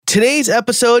Today's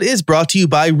episode is brought to you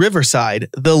by Riverside,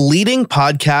 the leading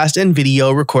podcast and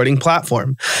video recording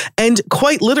platform. And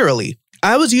quite literally,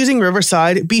 I was using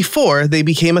Riverside before they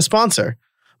became a sponsor.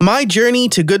 My journey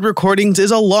to good recordings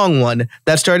is a long one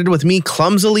that started with me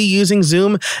clumsily using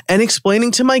Zoom and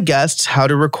explaining to my guests how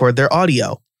to record their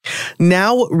audio.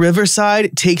 Now,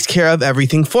 Riverside takes care of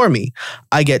everything for me.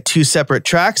 I get 2 separate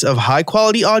tracks of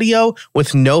high-quality audio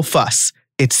with no fuss.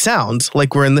 It sounds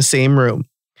like we're in the same room.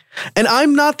 And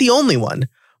I'm not the only one.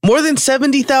 More than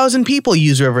 70,000 people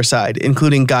use Riverside,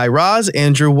 including Guy Raz,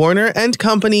 Andrew Warner, and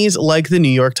companies like the New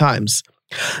York Times.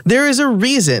 There is a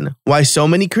reason why so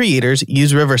many creators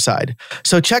use Riverside.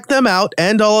 So check them out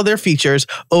and all of their features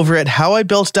over at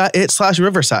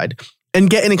howibuilt.it/Riverside and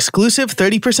get an exclusive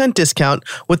 30% discount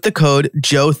with the code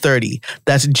JOE30.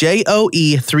 That's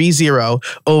JOE30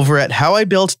 over at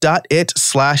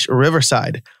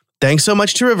howibuilt.it/Riverside. Thanks so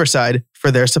much to Riverside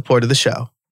for their support of the show.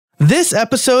 This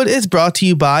episode is brought to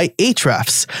you by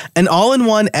Ahrefs, an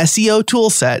all-in-one SEO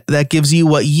toolset that gives you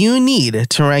what you need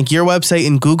to rank your website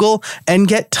in Google and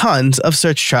get tons of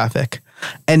search traffic.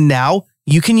 And now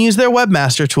you can use their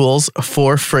webmaster tools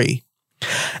for free.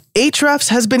 Ahrefs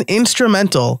has been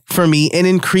instrumental for me in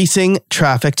increasing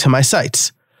traffic to my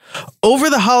sites. Over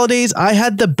the holidays, I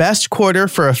had the best quarter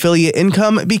for affiliate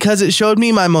income because it showed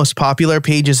me my most popular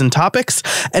pages and topics,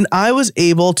 and I was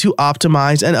able to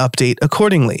optimize and update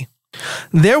accordingly.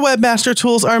 Their webmaster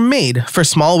tools are made for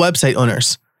small website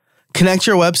owners. Connect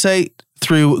your website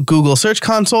through Google Search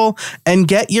Console and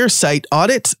get your site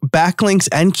audits, backlinks,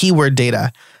 and keyword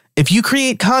data. If you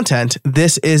create content,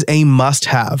 this is a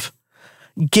must-have.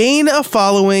 Gain a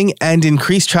following and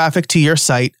increase traffic to your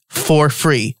site for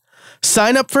free.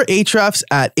 Sign up for Ahrefs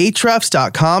at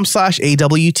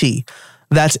ahrefs.com/AWT.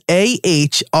 That's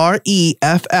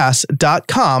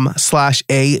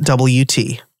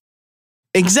ahrefs.com/AWT.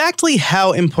 Exactly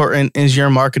how important is your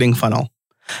marketing funnel?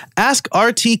 Ask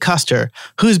RT Custer,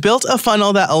 who's built a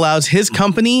funnel that allows his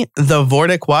company, the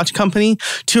Vortic Watch Company,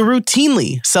 to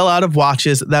routinely sell out of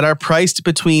watches that are priced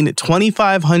between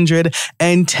 $2,500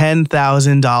 and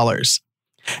 $10,000.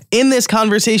 In this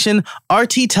conversation,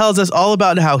 RT tells us all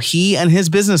about how he and his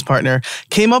business partner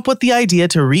came up with the idea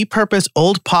to repurpose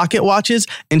old pocket watches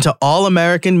into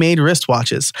all-American-made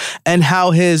wristwatches, and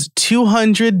how his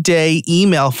 200-day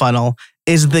email funnel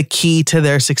is the key to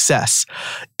their success.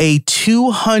 A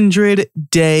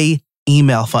 200-day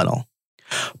email funnel.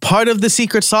 Part of the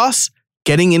secret sauce?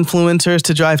 Getting influencers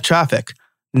to drive traffic.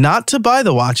 Not to buy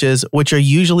the watches, which are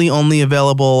usually only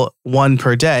available 1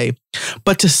 per day,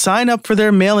 but to sign up for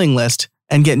their mailing list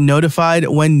and get notified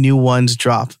when new ones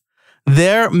drop.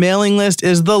 Their mailing list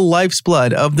is the life's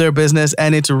blood of their business,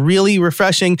 and it's really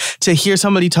refreshing to hear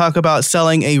somebody talk about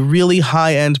selling a really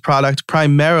high-end product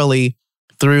primarily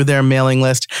through their mailing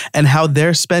list and how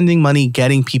they're spending money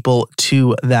getting people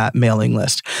to that mailing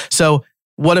list. So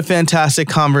what a fantastic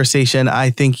conversation.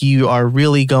 I think you are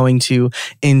really going to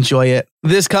enjoy it.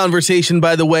 This conversation,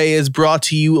 by the way, is brought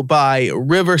to you by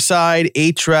Riverside,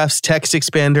 Ahrefs, Text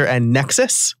Expander, and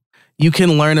Nexus. You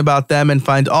can learn about them and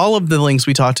find all of the links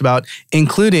we talked about,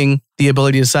 including the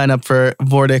ability to sign up for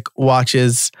Vortic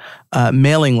Watches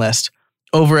mailing list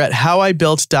over at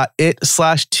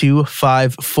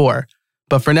howibuilt.it/254.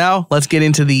 But for now, let's get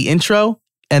into the intro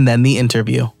and then the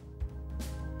interview.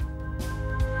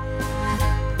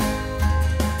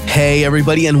 Hey,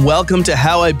 everybody, and welcome to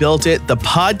How I Built It, the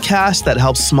podcast that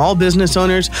helps small business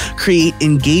owners create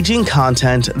engaging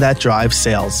content that drives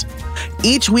sales.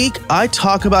 Each week, I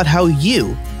talk about how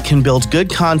you can build good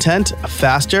content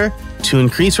faster to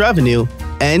increase revenue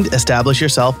and establish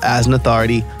yourself as an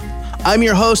authority. I'm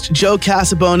your host, Joe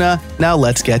Casabona. Now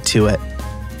let's get to it.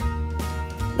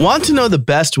 Want to know the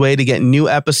best way to get new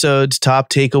episodes, top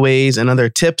takeaways, and other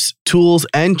tips, tools,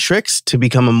 and tricks to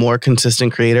become a more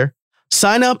consistent creator?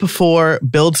 Sign up for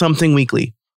Build Something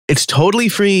Weekly. It's totally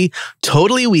free,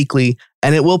 totally weekly,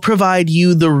 and it will provide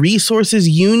you the resources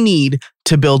you need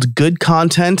to build good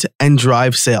content and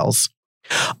drive sales.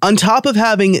 On top of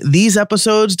having these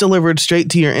episodes delivered straight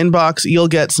to your inbox, you'll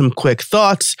get some quick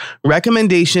thoughts,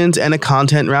 recommendations, and a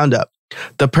content roundup.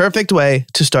 The perfect way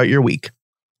to start your week.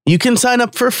 You can sign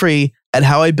up for free at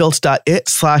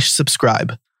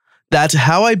howibuilt.it/subscribe. That's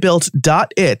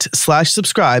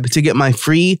howibuilt.it/subscribe to get my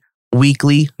free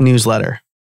weekly newsletter.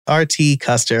 RT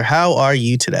Custer, how are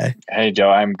you today? Hey,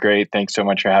 Joe, I'm great. Thanks so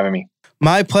much for having me.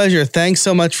 My pleasure. Thanks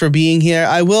so much for being here.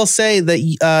 I will say that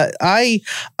I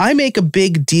make a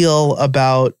big deal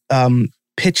about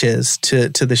pitches to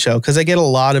the show because I get a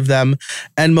lot of them,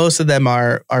 and most of them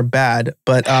are bad.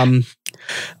 But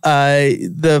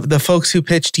The folks who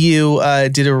pitched you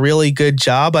did a really good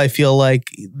job. I feel like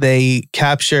they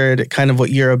captured kind of what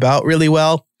you're about really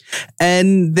well,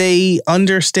 and they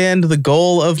understand the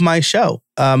goal of my show,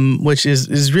 which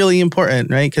is really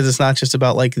important, right? Because it's not just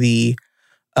about like the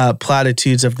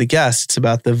platitudes of the guests; it's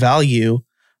about the value.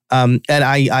 And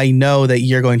I know that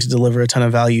you're going to deliver a ton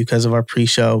of value because of our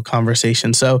pre-show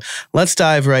conversation. So let's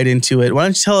dive right into it. Why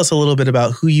don't you tell us a little bit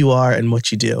about who you are and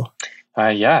what you do?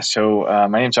 So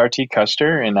my name's RT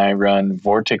Custer, and I run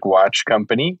Vortic Watch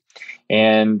Company.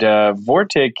 And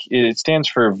Vortic, it stands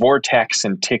for Vortex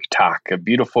and TikTok, a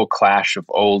beautiful clash of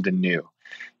old and new.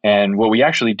 And what we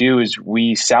actually do is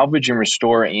we salvage and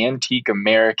restore antique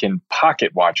American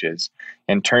pocket watches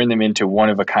and turn them into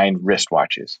one-of-a-kind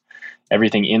wristwatches.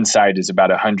 Everything inside is about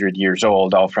 100 years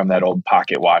old, all from that old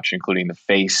pocket watch, including the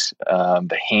face,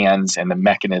 the hands, and the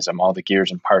mechanism, all the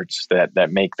gears and parts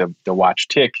that make the watch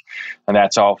tick. And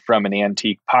that's all from an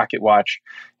antique pocket watch.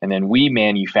 And then we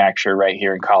manufacture right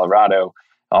here in Colorado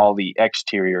all the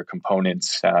exterior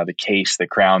components, the case, the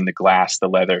crown, the glass, the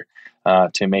leather,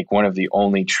 to make one of the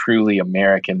only truly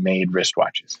American-made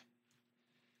wristwatches.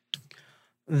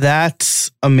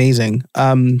 That's amazing.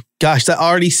 Gosh, that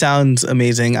already sounds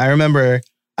amazing. I remember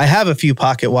I have a few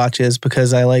pocket watches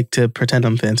because I like to pretend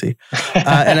I'm fancy.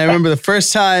 And I remember the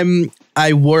first time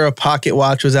I wore a pocket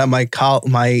watch was at my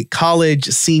college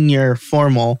senior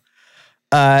formal.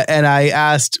 And I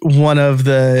asked one of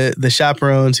the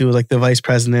chaperones who was like the vice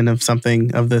president of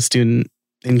something of the student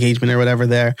engagement or whatever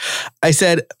there. I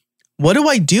said, what do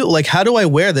I do? Like, how do I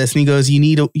wear this? And he goes, you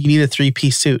need a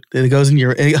 3-piece suit. It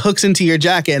hooks into your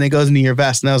jacket and it goes into your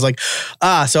vest. And I was like,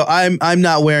 so I'm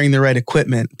not wearing the right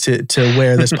equipment to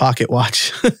wear this pocket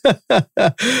watch.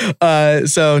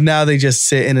 So now they just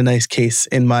sit in a nice case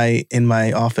in my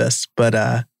office. But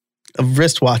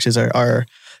wristwatches are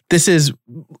this is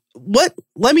what,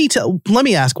 let me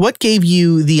ask, what gave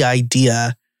you the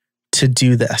idea to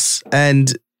do this?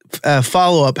 And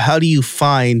follow up, how do you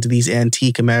find these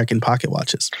antique American pocket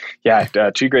watches? Yeah,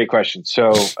 two great questions.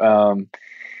 So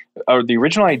the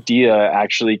original idea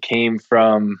actually came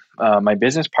from my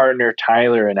business partner,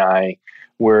 Tyler, and I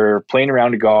were playing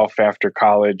around golf after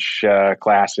college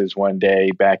classes one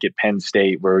day back at Penn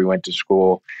State where we went to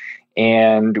school.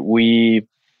 And we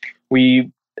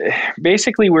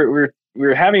basically were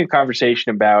having a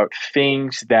conversation about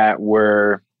things that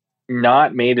were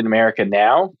not made in America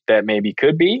now that maybe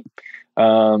could be.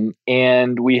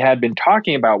 And we had been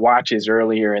talking about watches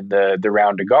earlier in the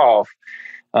round of golf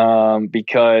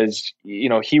because,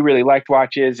 he really liked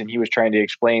watches and he was trying to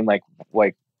explain like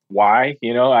why,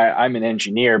 I'm an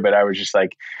engineer, but I was just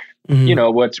like,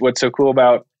 what's so cool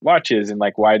about watches and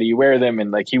like, why do you wear them?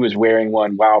 And like, he was wearing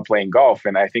one while playing golf.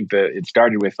 And I think that it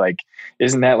started with like,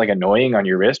 isn't that like annoying on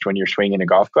your wrist when you're swinging a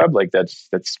golf club? Like that's,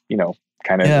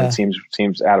 kind of, it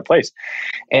seems out of place.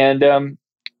 And,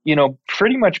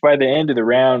 pretty much by the end of the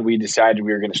round, we decided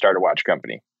we were going to start a watch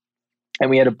company. And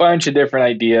we had a bunch of different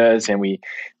ideas, and we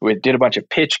did a bunch of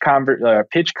pitch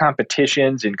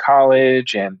competitions in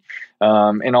college and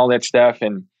all that stuff.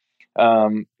 And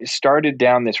started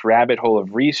down this rabbit hole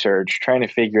of research, trying to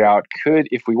figure out,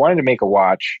 if we wanted to make a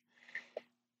watch,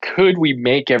 could we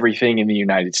make everything in the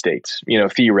United States,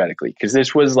 theoretically? Because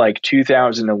this was like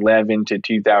 2011 to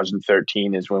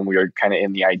 2013 is when we were kind of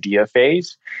in the idea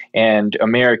phase, and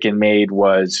American made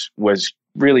was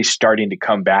really starting to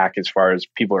come back as far as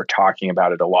people are talking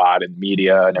about it a lot in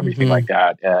media and everything like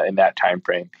that in that time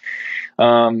frame.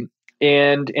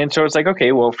 And so it's like,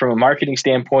 okay, well, from a marketing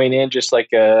standpoint and just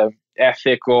like a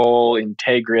ethical,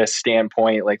 integrous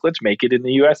standpoint, like let's make it in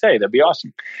the USA. That'd be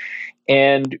awesome.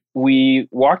 And we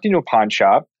walked into a pawn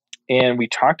shop and we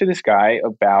talked to this guy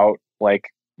about like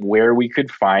where we could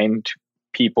find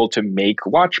people to make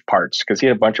watch parts, because he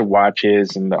had a bunch of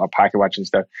watches and pocket watches and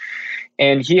stuff.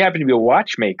 And he happened to be a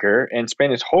watchmaker and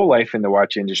spent his whole life in the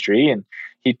watch industry. And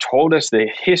he told us the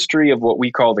history of what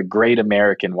we call the great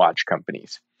American watch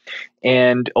companies.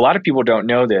 And a lot of people don't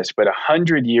know this, but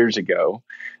 100 years ago,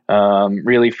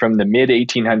 really from the mid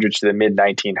 1800s to the mid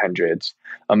 1900s,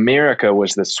 America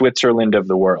was the Switzerland of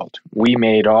the world. We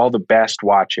made all the best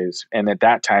watches, and at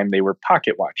that time they were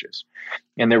pocket watches.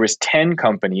 And there was 10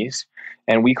 companies,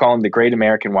 and we call them the Great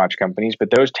American Watch Companies,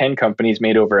 but those 10 companies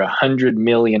made over 100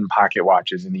 million pocket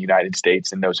watches in the United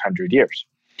States in those 100 years.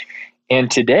 And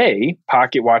today,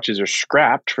 pocket watches are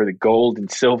scrapped for the gold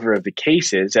and silver of the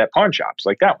cases at pawn shops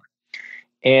like that one.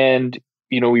 And,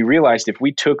 we realized if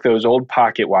we took those old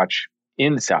pocket watch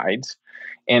insides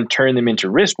and turned them into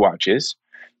wristwatches,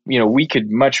 we could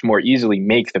much more easily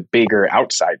make the bigger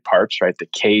outside parts, right? The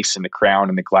case and the crown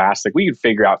and the glass. Like we could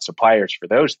figure out suppliers for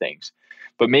those things.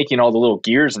 but making all the little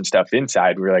gears and stuff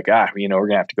inside, we were like, we're going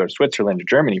to have to go to Switzerland or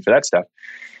Germany for that stuff.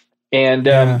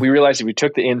 And we realized if we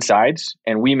took the insides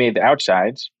and we made the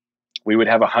outsides, we would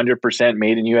have 100%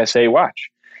 made in USA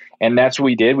watch. And that's what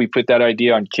we did. We put that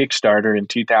idea on Kickstarter in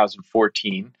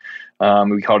 2014.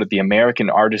 We called it the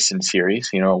American Artisan Series,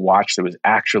 a watch that was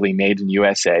actually made in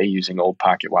USA using old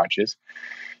pocket watches.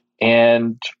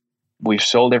 And we've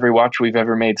sold every watch we've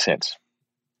ever made since.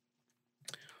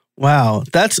 Wow.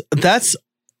 That's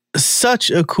such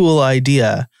a cool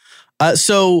idea.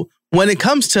 So when it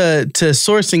comes to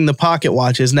sourcing the pocket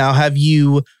watches, now, have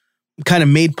you kind of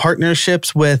made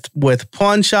partnerships with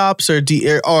pawn shops, or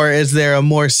is there a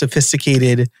more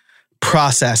sophisticated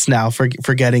process now for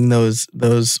getting those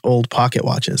old pocket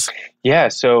watches? Yeah.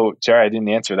 So sorry, I didn't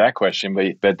answer that question,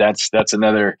 but that's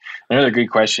another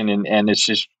good question. And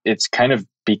it's kind of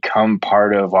become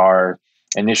part of our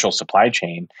initial supply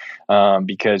chain,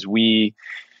 because we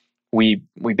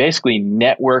basically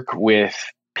network with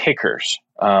pickers.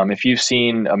 If you've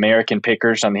seen American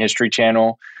Pickers on the History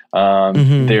Channel,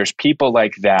 there's people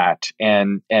like that,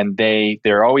 and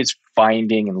they're always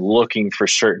finding and looking for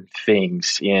certain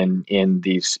things in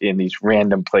these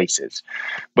random places.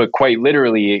 But quite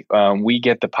literally, we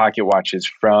get the pocket watches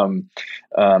from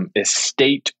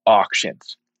estate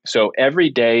auctions. So every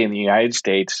day in the United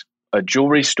States, a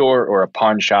jewelry store or a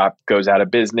pawn shop goes out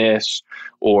of business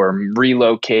or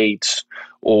relocates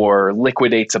or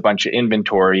liquidates a bunch of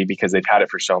inventory because they've had it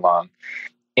for so long.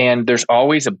 And there's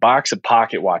always a box of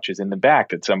pocket watches in the back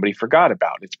that somebody forgot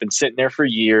about. It's been sitting there for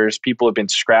years. People have been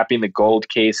scrapping the gold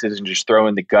cases and just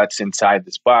throwing the guts inside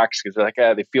this box because they're like,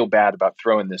 they feel bad about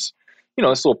throwing this,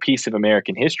 this little piece of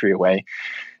American history away.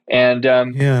 And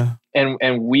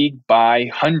and we buy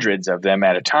hundreds of them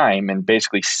at a time and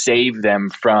basically save them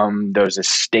from those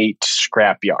estate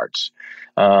scrap yards.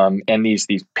 And these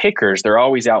pickers, they're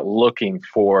always out looking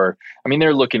for,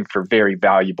 they're looking for very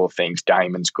valuable things,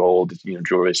 diamonds, gold,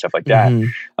 jewelry, stuff like that.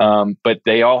 But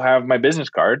they all have my business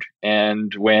card.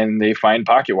 And when they find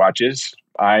pocket watches,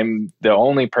 I'm the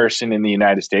only person in the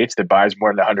United States that buys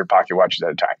more than 100 pocket watches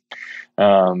at a time.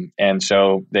 And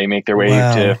so they make their way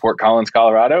to Fort Collins,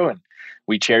 Colorado, and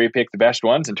we cherry pick the best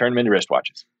ones and turn them into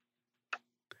wristwatches.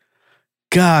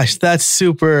 Gosh, that's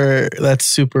super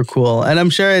cool. And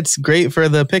I'm sure it's great for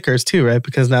the pickers too, right?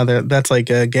 Because now that's like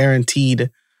a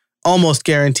almost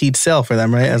guaranteed sale for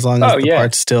them, right? As long as the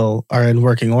parts still are in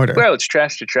working order. Well, it's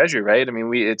trash to treasure, right?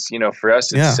 It's for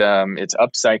us, it's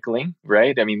upcycling,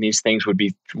 right? These things would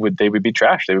be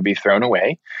trash. They would be thrown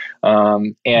away.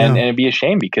 And it'd be a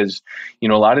shame because, a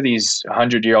lot of these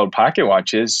 100-year-old pocket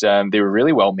watches, they were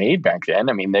really well made back then.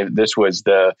 This was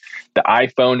the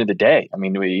iPhone of the day.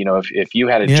 If you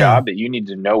had a job that you needed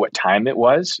to know what time it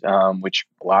was, which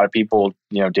a lot of people,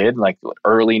 did, like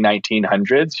early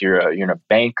 1900s, you're a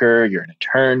banker, you're an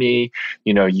attorney,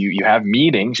 you have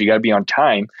meetings, you got to be on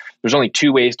time. There's only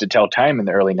two ways to tell time in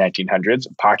the early 1900s,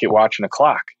 a pocket watch and a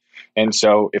clock. And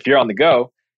so if you're on the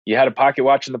go, you had a pocket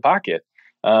watch in the pocket.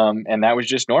 And that was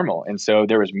just normal. And so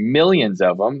there was millions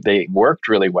of them. They worked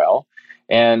really well.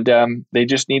 And they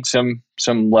just need some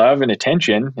love and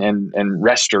attention and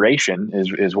restoration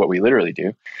is what we literally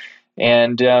do.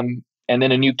 And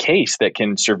then a new case that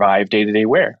can survive day-to-day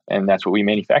wear. And that's what we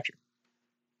manufacture.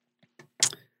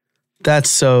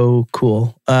 That's so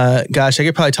cool. Gosh, I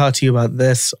could probably talk to you about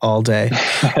this all day.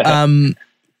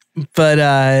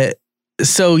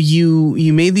 So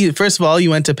you made first of all, you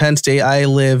went to Penn State. I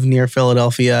live near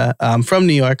Philadelphia. I'm from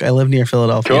New York. I live near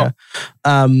Philadelphia.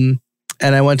 Cool.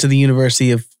 And I went to the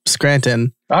University of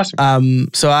Scranton. Awesome.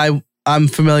 So I'm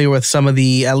familiar with some of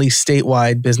the, at least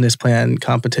statewide business plan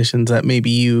competitions that maybe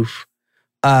you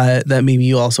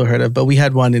also heard of, but we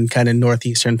had one in kind of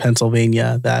northeastern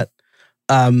Pennsylvania that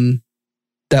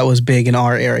was big in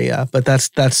our area, but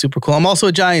that's super cool. I'm also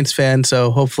a Giants fan,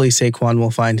 so hopefully Saquon will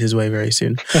find his way very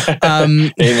soon.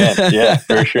 Amen. Yeah,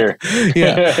 for sure.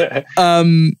 Yeah.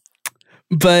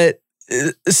 But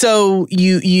so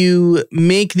you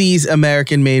make these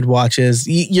American-made watches.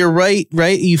 You're right?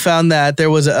 You found that there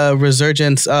was a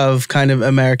resurgence of kind of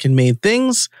American-made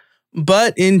things,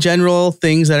 but in general,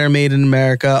 things that are made in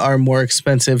America are more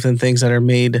expensive than things that are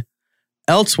made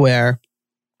elsewhere.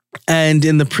 And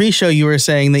in the pre-show, you were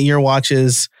saying that your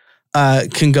watches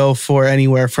can go for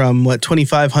anywhere from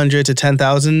 $2,500 to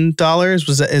 $10,000.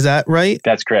 Is that right?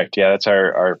 That's correct. Yeah, that's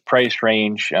our price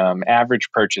range.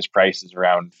 Average purchase price is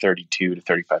around $3,200 to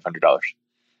 $3,500.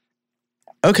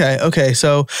 Okay.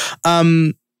 So,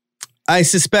 I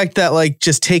suspect that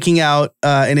just taking out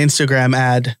an Instagram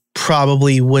ad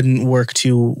probably wouldn't work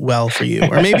too well for you,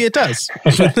 or maybe it does.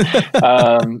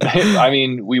 I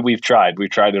mean, we've tried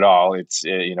it all. It's,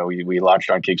 we launched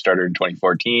on Kickstarter in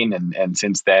 2014, and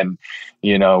since then,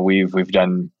 we've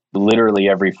done literally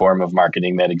every form of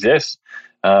marketing that exists.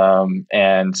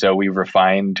 And so we've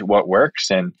refined what works,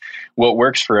 and what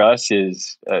works for us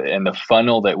is, and the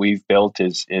funnel that we've built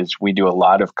is we do a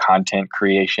lot of content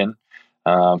creation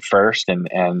first,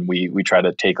 and we try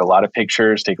to take a lot of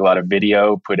pictures, take a lot of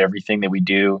video, put everything that we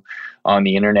do on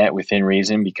the internet within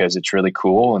reason, because it's really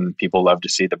cool and people love to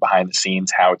see the behind the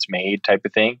scenes, how it's made type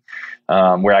of thing.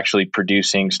 We're actually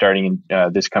producing, starting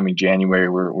in this coming January,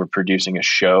 we're producing a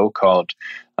show called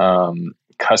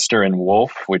Custer and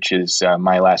Wolf, which is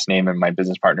my last name and my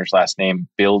business partner's last name,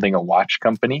 building a watch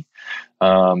company.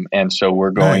 And so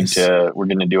we're going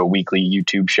to do a weekly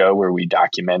YouTube show where we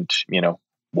document,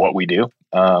 what we do,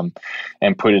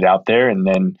 and put it out there. And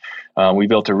then we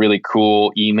built a really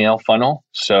cool email funnel.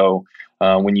 So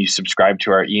when you subscribe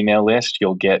to our email list,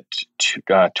 you'll get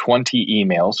 20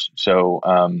 emails.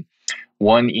 So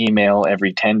one email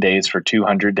every 10 days for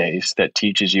 200 days that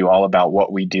teaches you all about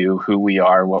what we do, who we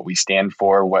are, what we stand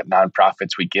for, what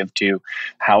nonprofits we give to,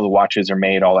 how the watches are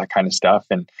made, all that kind of stuff.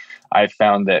 And I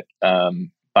found that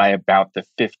by about the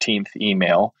 15th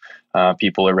email,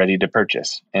 people are ready to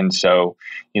purchase. And so,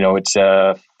 it's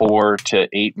a 4 to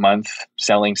 8 month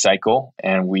selling cycle,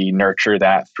 and we nurture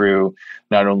that through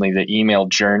not only the email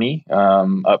journey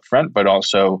up front, but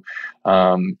also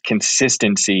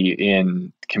consistency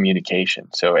in communication.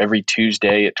 So every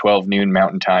Tuesday at 12 noon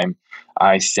Mountain Time,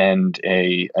 I send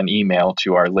an email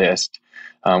to our list,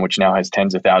 which now has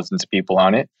tens of thousands of people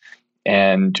on it.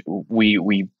 And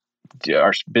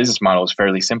our business model is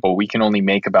fairly simple. We can only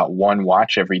make about one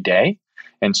watch every day.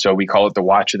 And so we call it the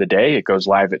watch of the day. It goes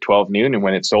live at 12 noon. And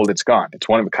when it's sold, it's gone. It's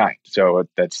one of a kind. So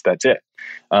that's it.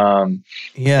 And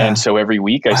so every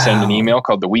week I send an email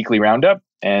called the weekly roundup.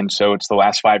 And so it's the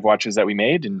last 5 watches that we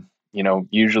made. And,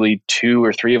 usually 2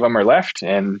 or 3 of them are left,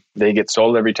 and they get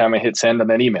sold every time I hit send on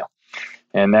that email.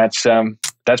 And that's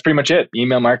pretty much it.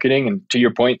 Email marketing. And to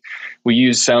your point, we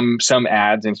use some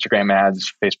ads, Instagram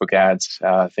ads, Facebook ads,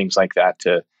 things like that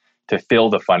to fill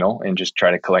the funnel and just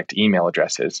try to collect email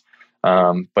addresses.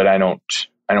 But I don't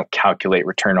calculate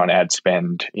return on ad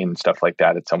spend and stuff like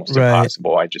that. It's almost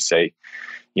impossible. I just say,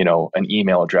 an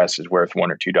email address is worth $1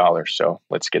 or $2. So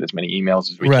let's get as many emails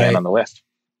as we can on the list.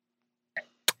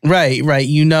 Right.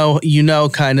 You know,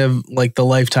 kind of like the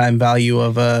lifetime value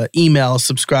of a email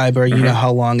subscriber. You know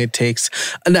how long it takes.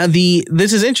 Now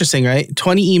this is interesting, right?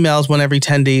 20 emails, one every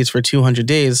 10 days for 200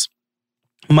 days.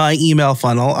 My email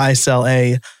funnel, I sell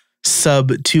a sub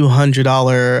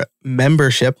 $200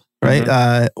 membership,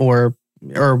 right? Or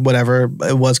whatever.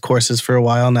 It was courses for a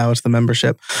while. Now it's the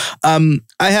membership. I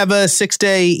have a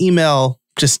 6-day email,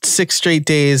 just 6 straight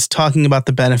days talking about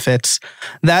the benefits.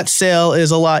 That sale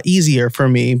is a lot easier for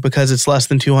me because it's less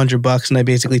than $200, and I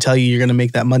basically tell you you're going to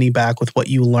make that money back with what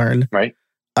you learn, right?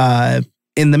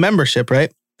 In the membership,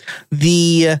 right?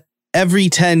 The every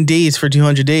 10 days for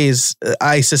 200 days,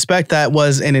 I suspect that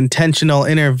was an intentional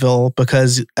interval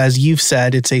because, as you've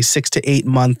said, it's a 6 to 8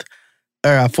 month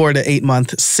or a 4 to 8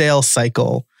 month sales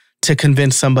cycle to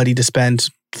convince somebody to spend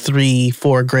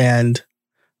 $3-4 grand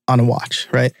on a watch,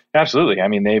 right? Absolutely. I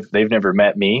mean, they've never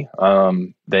met me.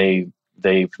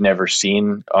 They've never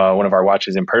seen one of our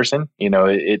watches in person.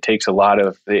 It takes a lot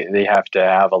of, they have to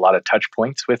have a lot of touch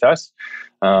points with us,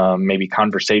 maybe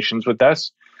conversations with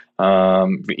us,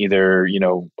 either,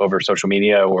 over social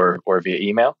media or via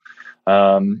email.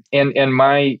 And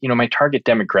my target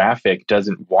demographic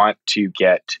doesn't want to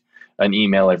get an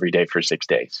email every day for 6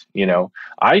 days.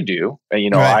 I do,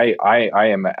 right. I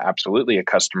am absolutely a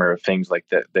customer of things like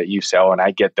that you sell, and I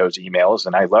get those emails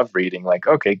and I love reading like,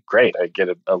 okay, great. I get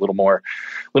a little more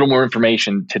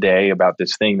information today about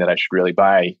this thing that I should really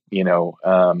buy.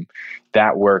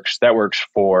 That works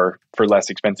for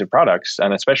less expensive products,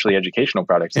 and especially educational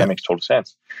products. Yeah. That makes total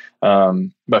sense.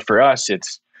 But for us,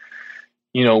 it's,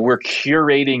 we're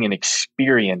curating an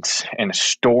experience and a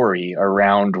story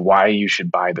around why you should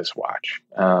buy this watch.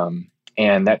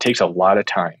 And that takes a lot of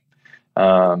time.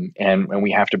 And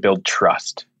we have to build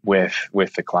trust with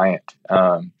the client.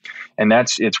 And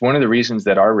it's one of the reasons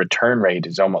that our return rate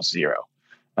is almost zero.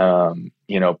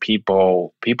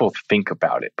 People think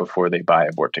about it before they buy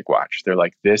a Vortic watch. They're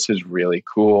like, this is really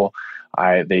cool.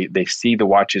 They see the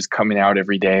watches coming out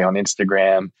every day on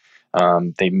Instagram.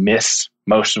 They miss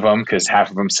most of them because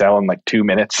half of them sell in like 2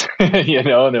 minutes, and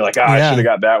they're like, I should have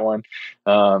got that one.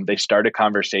 They start a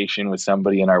conversation with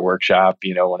somebody in our workshop,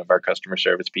 one of our customer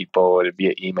service people, it'd be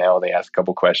an email. They ask a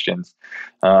couple questions.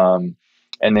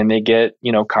 And then they get,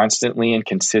 constantly and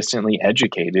consistently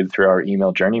educated through our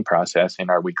email journey process in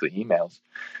our weekly emails.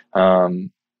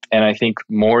 And I think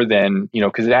more than,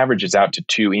 because it averages out to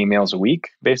 2 emails a week,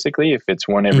 basically, if it's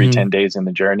one every 10 days in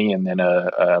the journey and then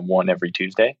one every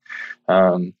Tuesday.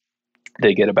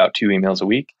 They get about 2 emails a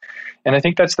week. And I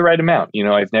think that's the right amount.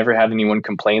 I've never had anyone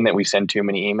complain that we send too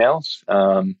many emails.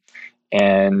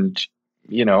 And,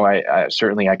 I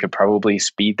certainly I could probably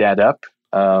speed that up.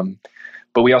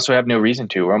 But we also have no reason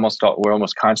to. We're almost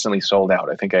constantly sold out.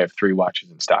 I think I have 3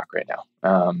 watches in stock right now.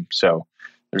 So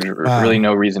there's really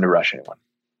no reason to rush anyone.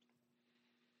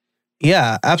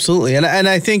 Yeah, absolutely. And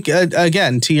I think,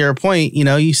 again, to your point,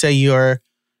 you say you're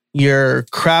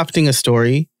crafting a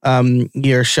story.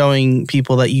 You're showing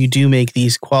people that you do make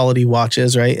these quality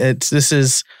watches, right?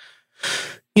 It's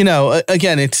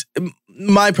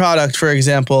my product, for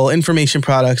example. Information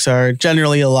products are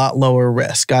generally a lot lower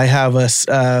risk. I have a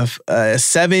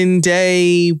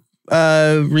 7-day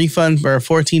refund or a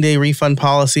 14-day refund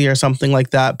policy or something like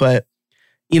that. But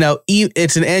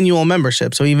it's an annual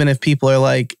membership. So even if people are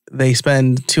like, they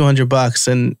spend $200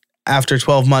 and after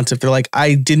 12 months, if they're like,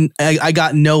 I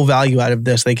got no value out of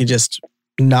this, they could just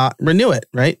not renew it.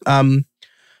 Right.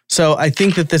 So I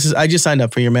think that I just signed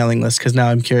up for your mailing list because now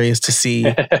I'm curious to see.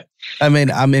 I mean,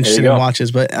 I'm interested in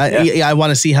watches, but I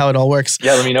want to see how it all works.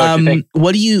 Yeah. Let me know what you think.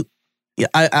 What do you,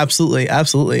 absolutely.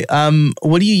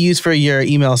 What do you use for your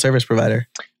email service provider?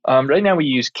 Right now we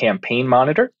use Campaign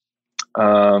Monitor.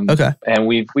 Okay. And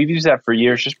we've used that for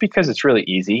years just because it's really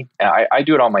easy. I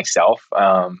do it all myself.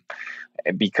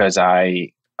 Because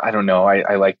I don't know,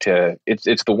 I like to,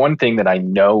 it's the one thing that I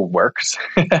know works.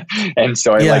 And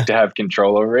so I like to have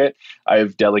control over it.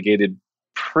 I've delegated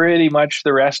pretty much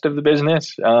the rest of the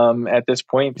business, at this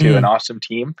point to an awesome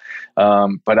team.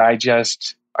 But I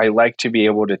like to be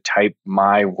able to type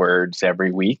my words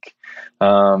every week,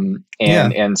 and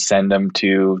send them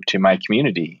to my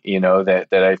community, that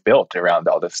I've built around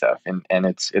all this stuff. And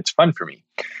it's fun for me.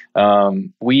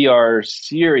 We are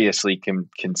seriously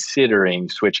considering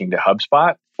switching to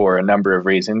HubSpot for a number of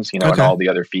reasons, and all the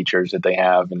other features that they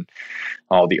have and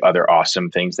all the other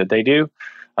awesome things that they do.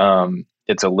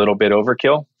 It's a little bit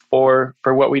overkill for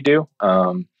what we do.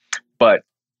 But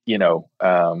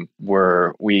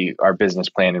our business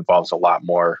plan involves a lot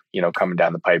more, coming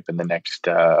down the pipe in the next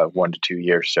 1 to 2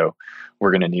 years. So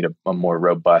we're going to need a more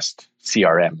robust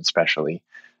CRM, especially.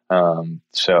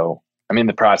 So I'm in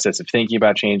the process of thinking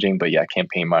about changing, but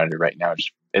Campaign Monitor right now,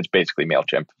 it's basically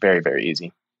MailChimp. Very, very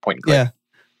easy. Point and click. Yeah.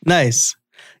 Nice.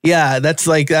 Yeah. That's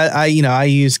like, I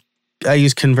use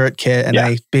ConvertKit and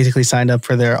I basically signed up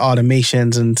for their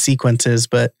automations and sequences,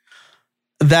 but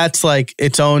that's like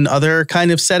its own other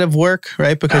kind of set of work,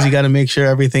 right? Because you got to make sure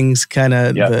everything's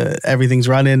everything's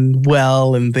running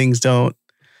well and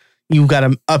you got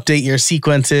to update your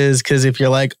sequences. Cause if you're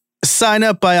like, sign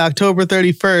up by October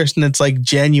 31st and it's like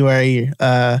January,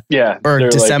 or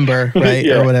December, like, right?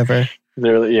 Or whatever.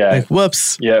 Like,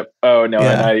 whoops. Yep. Oh no.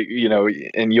 Yeah.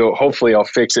 And hopefully I'll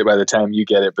fix it by the time you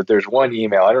get it, but there's one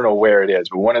email, I don't know where it is,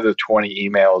 but one of the 20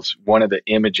 emails, one of the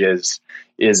images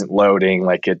isn't loading.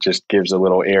 Like it just gives a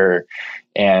little error,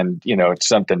 and it's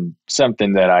something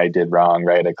that I did wrong,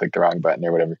 right? I clicked the wrong button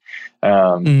or whatever.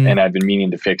 And I've been meaning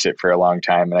to fix it for a long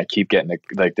time, and I keep getting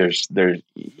there's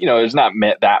not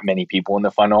that many people in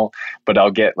the funnel, but I'll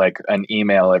get like an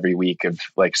email every week of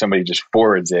like somebody just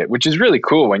forwards it, which is really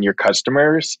cool when your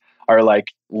customers are like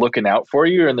looking out for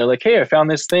you and they're like, hey, I found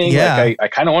this thing. Yeah. Like I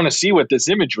kind of want to see what this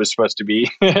image was supposed to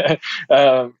be. I've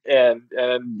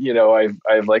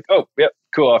like, oh, yep,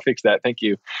 cool. I'll fix that. Thank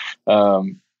you. But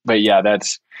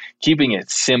that's keeping it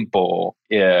simple,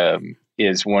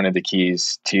 is one of the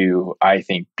keys to, I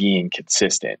think, being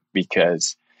consistent,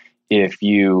 because if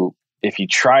you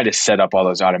try to set up all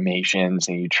those automations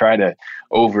and you try to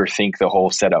overthink the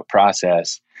whole setup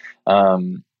process,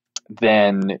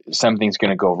 then something's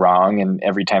going to go wrong. And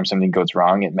every time something goes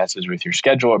wrong, it messes with your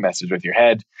schedule, it messes with your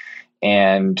head.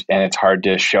 And it's hard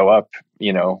to show up,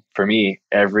 for me,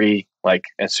 as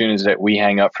soon as we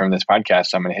hang up from this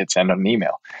podcast, I'm going to hit send on an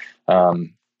email.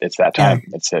 It's that time.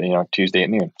 Yeah. It's Tuesday at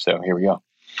noon. So here we go.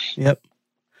 Yep.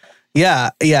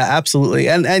 Yeah, absolutely.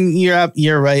 And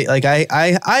you're right. Like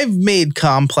I've made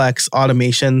complex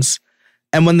automations,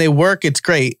 and when they work, it's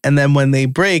great. And then when they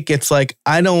break, it's like,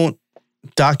 I don't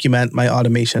document my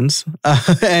automations.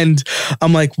 And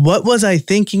I'm like, what was I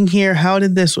thinking here? How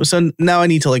did this? So now I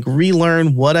need to like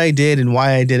relearn what I did and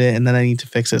why I did it. And then I need to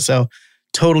fix it. So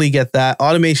totally get that.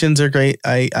 Automations are great.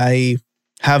 I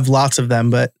have lots of them,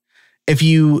 but if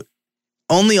you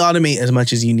only automate as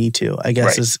much as you need to, I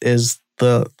guess is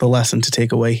the lesson to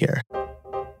take away here.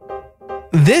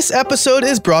 This episode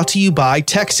is brought to you by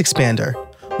TextExpander.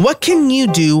 What can you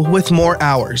do with more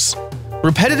hours?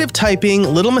 Repetitive typing,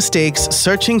 little mistakes,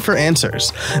 searching for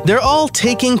answers. They're all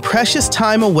taking precious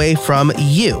time away from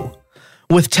you.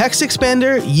 With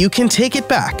TextExpander, you can take it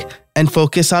back and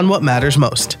focus on what matters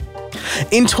most.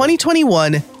 In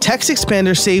 2021,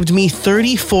 TextExpander saved me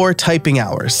 34 typing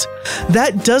hours.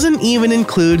 That doesn't even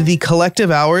include the collective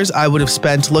hours I would have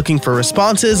spent looking for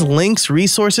responses, links,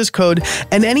 resources, code,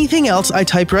 and anything else I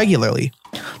type regularly.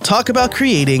 Talk about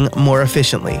creating more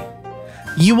efficiently.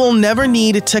 You will never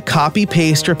need to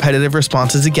copy-paste repetitive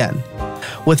responses again.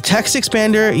 With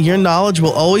TextExpander, your knowledge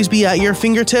will always be at your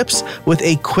fingertips with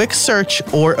a quick search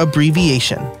or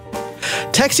abbreviation.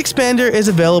 TextExpander is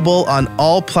available on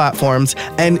all platforms,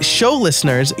 and show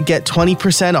listeners get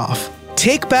 20% off.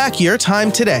 Take back your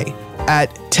time today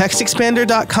at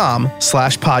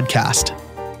textexpander.com/podcast.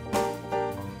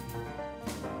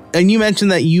 And you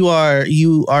mentioned that you are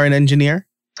an engineer?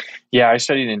 Yeah, I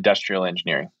studied industrial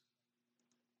engineering.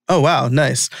 Oh, wow.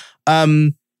 Nice.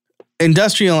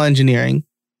 Industrial engineering,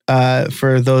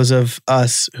 for those of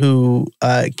us who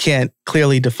can't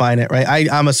clearly define it,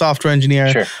 right? I'm a software engineer.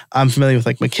 Sure. I'm familiar with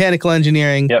like mechanical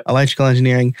engineering, electrical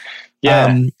engineering.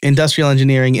 Yeah. Industrial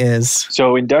engineering is?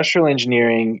 So industrial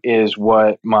engineering is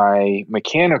what my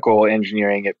mechanical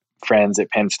engineering friends at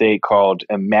Penn State called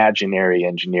imaginary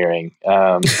engineering.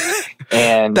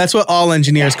 And that's what all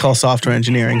engineers call software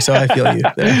engineering. So I feel you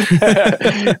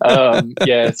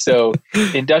there. So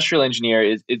industrial engineer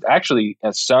is actually,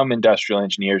 some industrial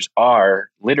engineers are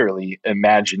literally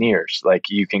Imagineers. Like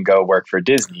you can go work for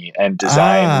Disney and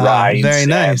design rides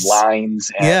and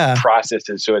lines and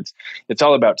processes. So it's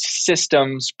all about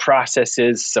systems,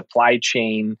 processes, supply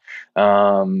chain,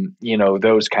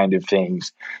 those kind of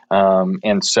things.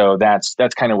 And so that's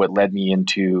kind of what led me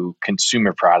into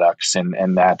consumer products.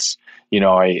 And that's,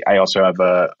 I also have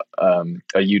a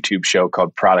YouTube show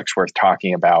called Products Worth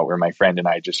Talking About, where my friend and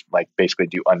I just like basically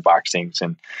do unboxings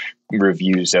and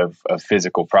reviews of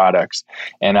physical products.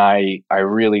 And I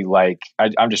really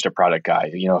I'm just a product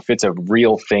guy. If it's a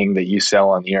real thing that you sell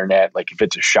on the internet, like if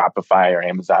it's a Shopify or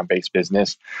Amazon based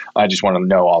business, I just want to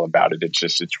know all about it.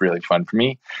 It's really fun for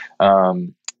me.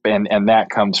 And that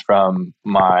comes from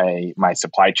my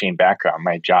supply chain background.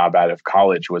 My job out of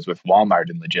college was with Walmart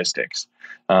in logistics.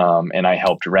 And I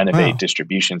helped renovate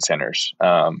distribution centers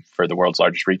for the world's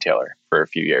largest retailer for a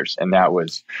few years. And that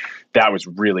was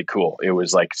really cool. It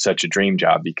was like such a dream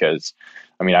job because,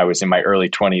 I was in my early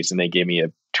 20s and they gave me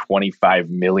a $25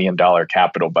 million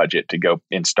capital budget to go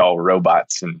install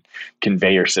robots and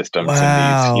conveyor systems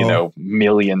in these,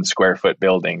 million square foot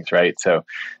buildings, right? So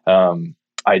I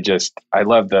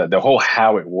love the whole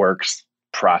how it works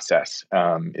process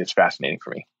is fascinating for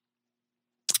me.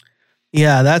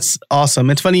 Yeah, that's awesome.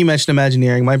 It's funny you mentioned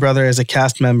Imagineering. My brother is a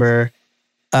cast member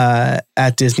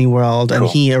at Disney World, and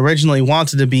he originally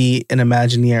wanted to be an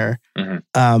Imagineer,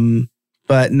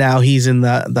 but now he's in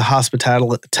the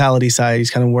hospitality side.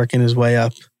 He's kind of working his way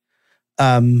up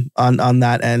on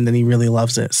that end, and he really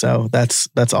loves it. So that's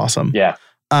awesome. Yeah.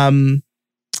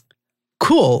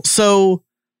 Cool. So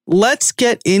let's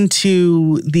get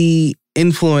into the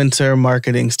influencer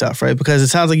marketing stuff, right? Because it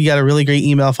sounds like you got a really great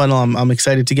email funnel. I'm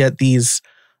excited to get these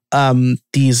nurture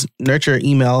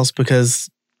emails because,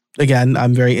 again,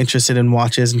 I'm very interested in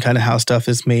watches and kind of how stuff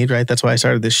is made, right? That's why I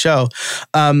started this show.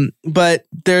 But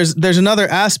there's another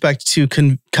aspect to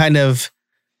kind of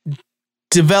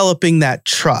developing that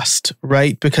trust,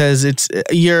 right? Because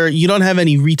you don't have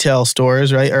any retail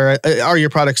stores, right? Or are your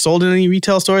products sold in any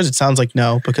retail stores? It sounds like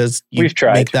no, because we've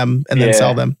tried make them and then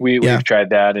sell them. We've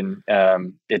tried that, and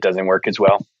it doesn't work as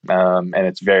well. And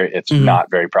it's not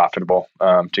very profitable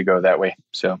to go that way.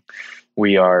 So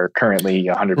we are currently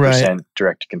 100%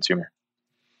 direct to consumer.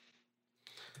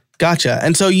 Gotcha.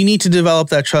 And so you need to develop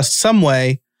that trust some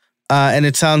way. And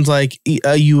it sounds like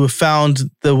you have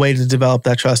found the way to develop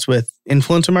that trust with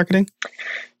influencer marketing.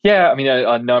 Yeah,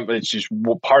 it's just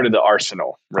part of the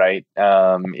arsenal, right?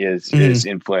 Is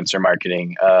influencer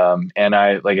marketing, and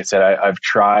I've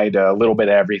tried a little bit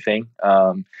of everything,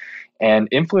 and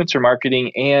influencer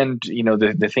marketing, and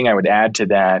the thing I would add to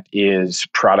that is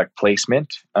product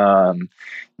placement.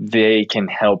 They can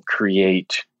help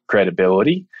create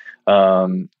credibility.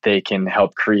 They can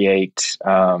help create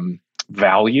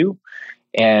value.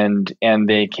 And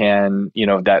they can,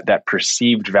 that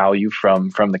perceived value from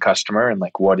the customer and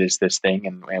like, what is this thing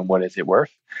and what is it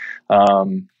worth?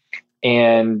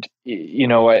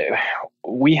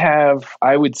 We have,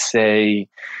 I would say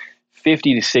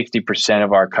 50 to 60%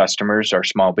 of our customers are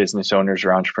small business owners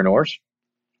or entrepreneurs.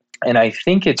 And I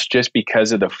think it's just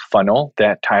because of the funnel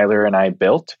that Tyler and I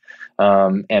built,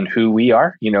 and who we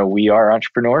are. We are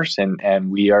entrepreneurs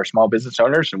and we are small business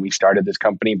owners, and we started this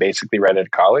company basically right out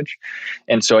of college.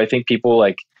 And so I think people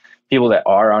that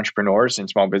are entrepreneurs and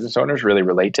small business owners really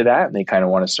relate to that, and they kind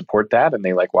of want to support that, and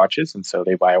they like watches. And so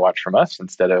they buy a watch from us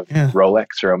instead of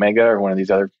Rolex or Omega or one of these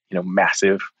other,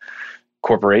 massive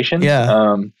corporations.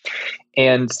 Yeah.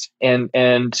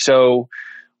 And so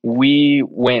we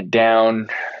went down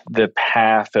the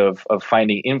path of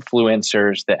finding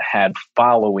influencers that had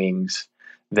followings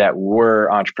that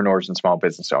were entrepreneurs and small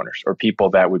business owners, or people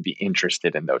that would be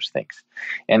interested in those things.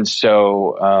 And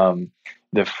so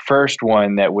the first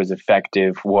one that was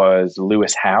effective was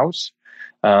Lewis Howes.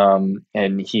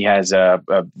 And he has a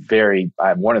very,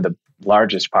 one of the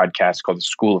largest podcasts called The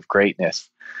School of Greatness.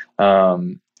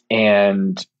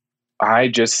 And I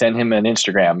just sent him an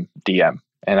Instagram DM.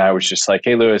 And I was just like,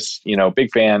 hey, Lewis,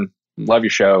 big fan, love your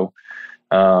show.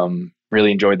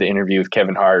 Really enjoyed the interview with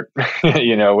Kevin Hart,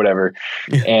 whatever.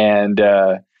 Yeah. And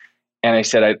I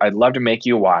said, I'd love to make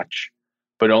you a watch,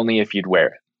 but only if you'd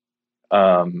wear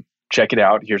it. Check it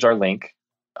out. Here's our link.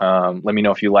 Let me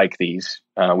know if you like these.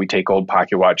 We take old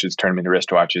pocket watches, turn them into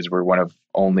wristwatches. We're one of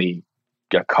only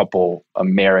a couple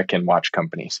American watch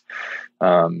companies.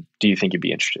 Do you think you'd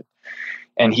be interested?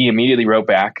 And he immediately wrote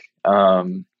back,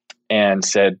 and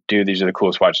said, dude, these are the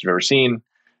coolest watches I've ever seen.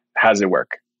 How does it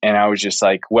work? And I was just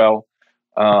like, well,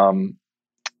 I'm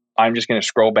just going to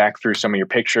scroll back through some of your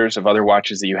pictures of other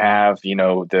watches that you have,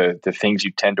 the things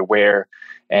you tend to wear.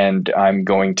 And I'm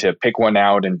going to pick one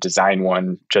out and design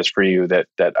one just for you that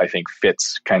I think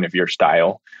fits kind of your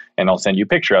style. And I'll send you a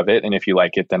picture of it. And if you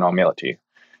like it, then I'll mail it to you.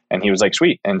 And he was like,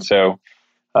 sweet. And so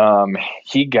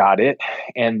he got it,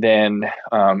 and then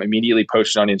immediately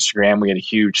posted on Instagram. We had a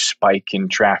huge spike in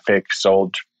traffic,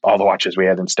 sold all the watches we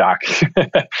had in stock,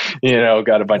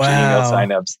 got a bunch of email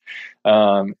signups.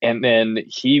 And then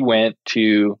he went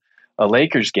to a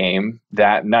Lakers game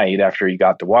that night after he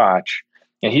got the watch.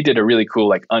 And he did a really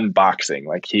cool unboxing.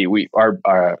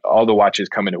 All the watches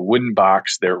come in a wooden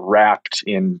box. They're wrapped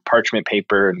in parchment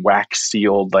paper and wax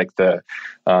sealed, like the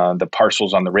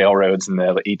parcels on the railroads in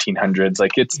the 1800s.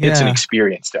 It's an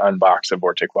experience to unbox a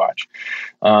Vortic watch.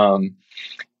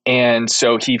 And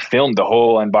so he filmed the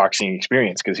whole unboxing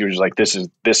experience because he was like, this is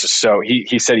so,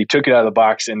 he said he took it out of the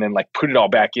box and then put it all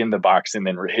back in the box and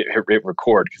then hit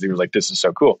record because he was like, this is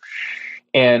so cool.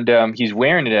 And he's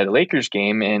wearing it at a Lakers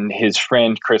game, and his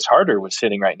friend Chris Harder was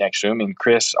sitting right next to him. And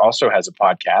Chris also has a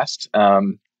podcast,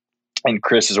 and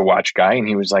Chris is a watch guy. And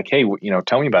he was like, hey,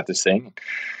 tell me about this thing.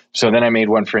 So then I made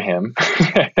one for him,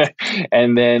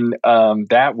 and then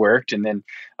that worked. And then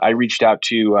I reached out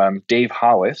to Dave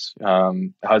Hollis,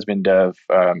 husband of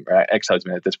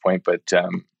ex-husband at this point, but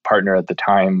partner at the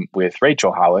time with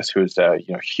Rachel Hollis, who's a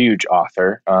huge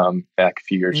author back a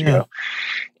few years ago.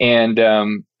 And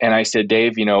I said,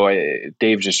 Dave,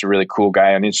 Dave's just a really cool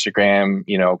guy on Instagram.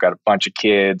 Got a bunch of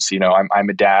kids. I'm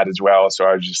a dad as well, so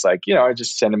I was just like, I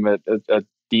just sent him a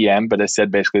DM, but I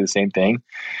said basically the same thing.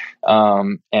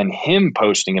 And him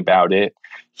posting about it,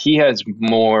 he has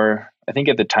more, I think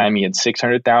at the time he had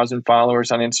 600,000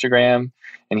 followers on Instagram,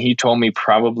 and he told me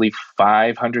probably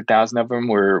 500,000 of them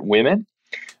were women.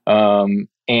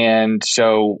 And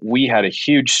so we had a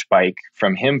huge spike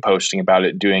from him posting about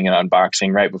it, doing an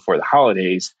unboxing right before the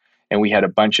holidays. And we had a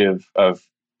bunch of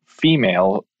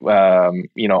female,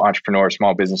 entrepreneurs,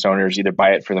 small business owners either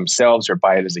buy it for themselves or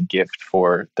buy it as a gift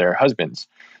for their husbands.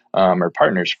 Or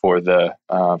partners for the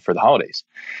holidays.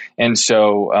 And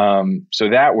so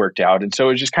that worked out. And so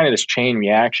it was just kind of this chain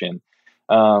reaction.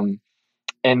 And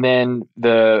then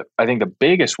I think the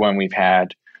biggest one we've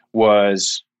had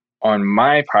was on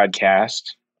my podcast,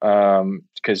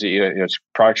 because it's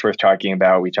products worth talking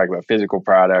about. We talk about physical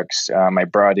products. I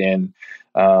brought in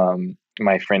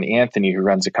my friend Anthony, who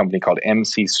runs a company called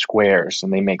MC Squares,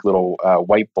 and they make little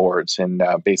whiteboards and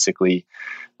basically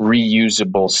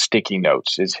reusable sticky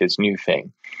notes is his new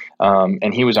thing.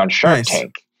 And he was on Shark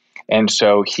Tank. And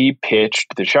so he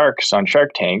pitched the sharks on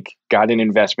Shark Tank, got an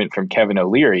investment from Kevin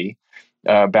O'Leary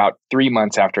about 3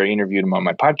 months after I interviewed him on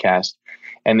my podcast.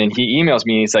 And then he emails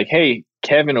me and he's like, hey,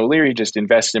 Kevin O'Leary just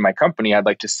invested in my company. I'd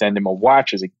like to send him a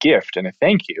watch as a gift and a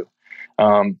thank you.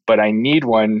 But I need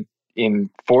one in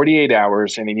 48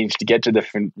 hours, and he needs to get to the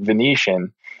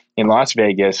Venetian in Las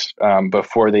Vegas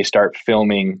before they start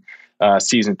filming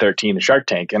season 13 of Shark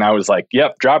Tank. And I was like,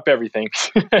 yep, drop everything.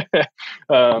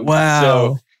 Wow.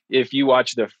 So if you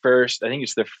watch the first, I think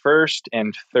it's the first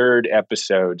and third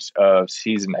episodes of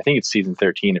I think it's season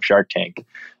 13 of Shark Tank,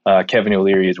 Kevin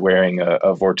O'Leary is wearing a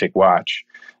Vortic watch.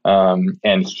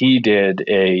 And he did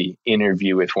a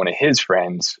interview with one of his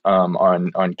friends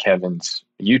on Kevin's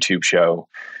YouTube show.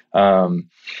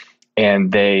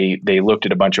 And they looked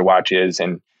at a bunch of watches,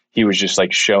 and he was just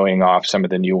like showing off some of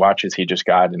the new watches he just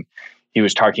got. And he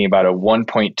was talking about a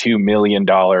 $1.2 million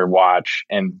watch,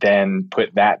 and then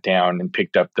put that down and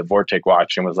picked up the Vortic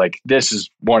watch and was like, this is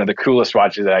one of the coolest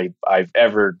watches that I've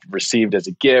ever received as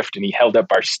a gift. And he held up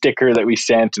our sticker that we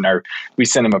sent, and we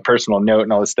sent him a personal note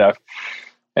and all this stuff.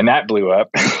 And that blew up.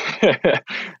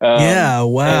 Yeah,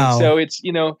 wow. And so it's,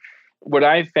 what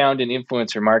I've found in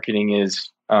influencer marketing is,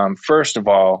 first of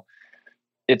all,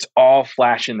 it's all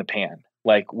flash in the pan.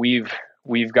 Like we've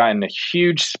gotten a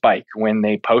huge spike when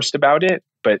they post about it,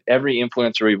 but every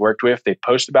influencer we've worked with, they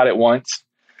post about it once,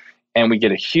 and we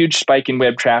get a huge spike in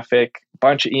web traffic,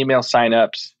 bunch of email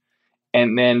signups,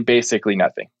 and then basically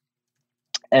nothing.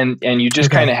 And you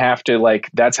just kind of have to, like,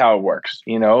 that's how it works,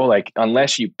 like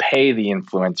unless you pay the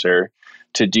influencer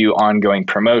to do ongoing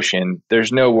promotion,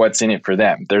 there's no what's in it for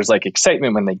them. There's like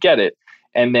excitement when they get it.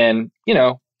 And then,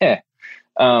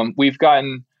 we've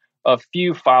gotten a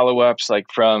few follow-ups, like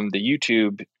from the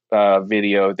YouTube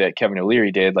video that Kevin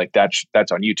O'Leary did, like that's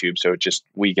on YouTube. So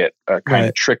we get a kind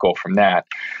of trickle from that.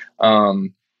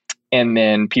 And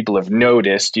then people have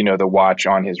noticed, the watch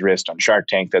on his wrist on Shark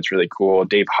Tank. That's really cool.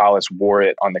 Dave Hollis wore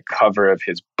it on the cover of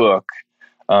his book,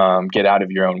 Get Out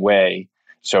of Your Own Way.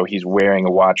 So he's wearing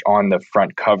a watch on the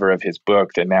front cover of his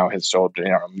book that now has sold,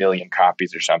 1 million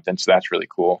copies or something. So that's really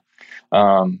cool.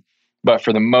 But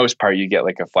for the most part, you get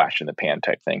like a flash in the pan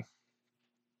type thing.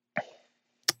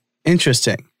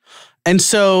 Interesting. And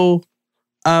so,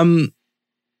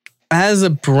 as a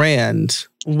brand,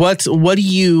 what do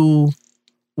you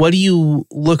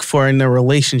look for in a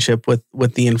relationship with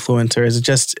the influencer? Is it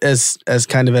just as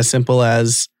kind of as simple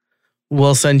as,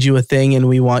 we'll send you a thing and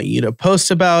we want you to post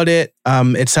about it?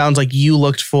 It sounds like you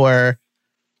looked for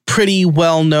pretty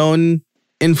well-known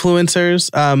influencers.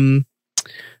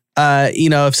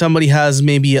 If somebody has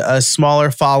maybe a smaller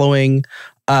following,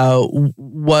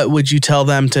 what would you tell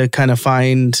them to kind of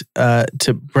find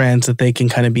to brands that they can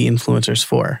kind of be influencers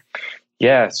for?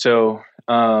 Yeah. So,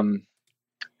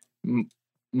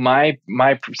 my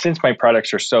since my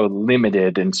products are so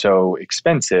limited and so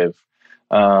expensive,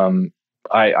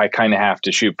 I kind of have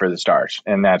to shoot for the stars,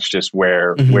 and that's just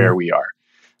where we are.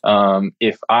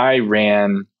 If I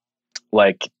ran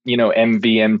like,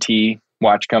 MVMT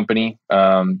watch company,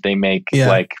 they make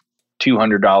like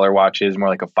 $200 watches, more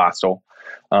like a Fossil.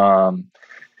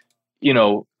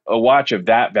 A watch of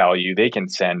that value, they can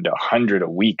send 100 a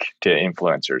week to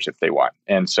influencers if they want.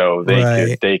 And so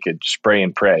they could spray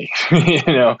and pray,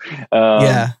 and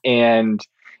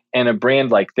a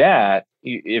brand like that,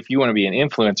 if you want to be an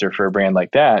influencer for a brand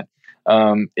like that,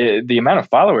 the amount of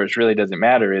followers really doesn't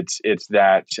matter. It's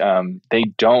that, they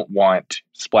don't want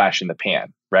splash in the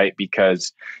pan, right?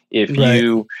 Because if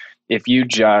you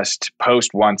just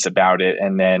post once about it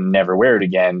and then never wear it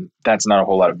again, that's not a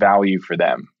whole lot of value for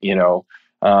them.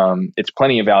 It's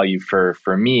plenty of value for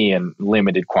me and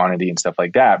limited quantity and stuff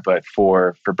like that. But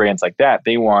for brands like that,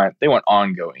 they want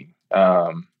ongoing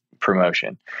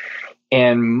promotion.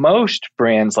 And most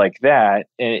brands like that,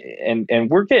 and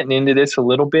we're getting into this a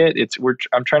little bit.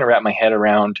 I'm trying to wrap my head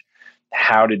around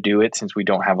how to do it since we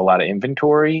don't have a lot of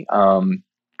inventory.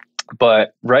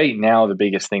 But right now, the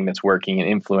biggest thing that's working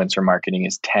in influencer marketing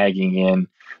is tagging in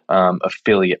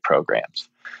affiliate programs.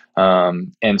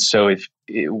 And so if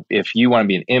you want to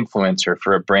be an influencer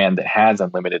for a brand that has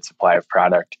unlimited supply of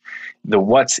product, the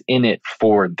what's in it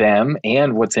for them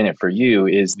and what's in it for you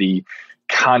is the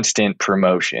constant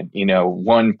promotion,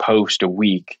 one post a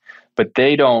week, but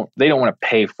they don't want to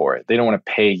pay for it. They don't want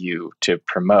to pay you to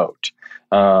promote,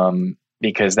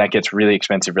 because that gets really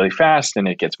expensive really fast, and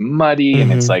it gets muddy,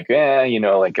 and it's like,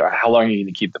 like how long are you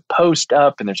going to keep the post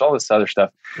up? And there's all this other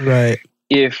stuff. Right.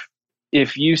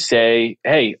 If you say,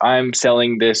 hey, I'm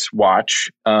selling this watch,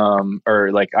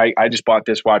 or like, I just bought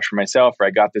this watch for myself, or I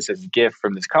got this as a gift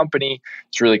from this company,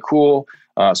 it's really cool.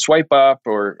 Swipe up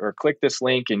or click this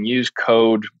link and use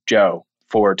code Joe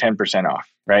for 10% off,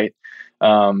 right?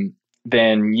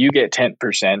 Then you get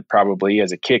 10% probably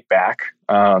as a kickback.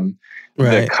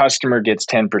 The customer gets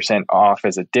 10% off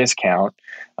as a discount.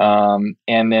 And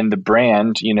then the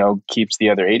brand, keeps the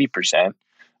other 80%.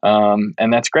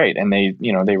 And that's great. And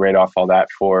they write off all that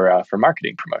for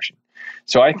marketing promotion.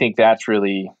 So I think that's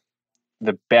really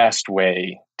the best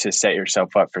way to set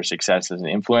yourself up for success as an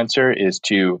influencer, is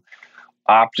to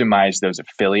optimize those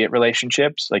affiliate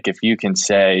relationships. Like if you can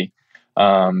say,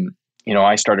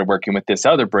 I started working with this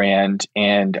other brand,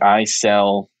 and I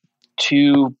sell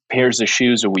 2 pairs of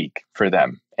shoes a week for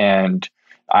them. And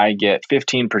I get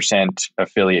 15%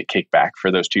 affiliate kickback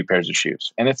for those 2 pairs of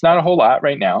shoes. And it's not a whole lot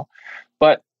right now,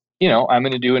 but I'm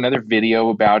going to do another video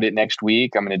about it next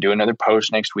week. I'm going to do another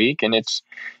post next week. And it's,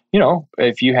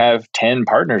 if you have 10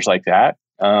 partners like that,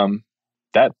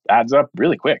 that adds up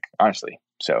really quick, honestly.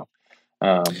 So,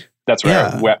 that's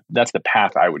that's the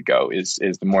path I would go is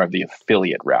the more of the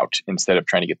affiliate route instead of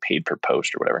trying to get paid per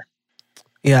post or whatever.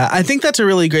 Yeah, I think that's a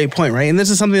really great point, right? And this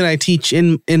is something that I teach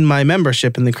in my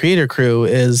membership in the Creator Crew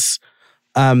is,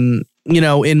 in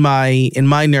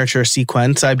my nurture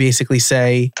sequence, I basically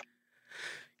say,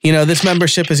 this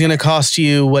membership is going to cost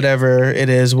you whatever it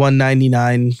is,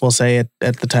 $199, we'll say at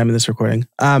the time of this recording.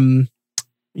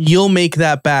 You'll make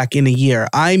that back in a year.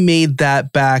 I made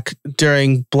that back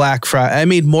during Black Friday. I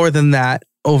made more than that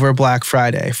over Black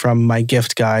Friday from my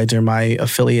gift guides or my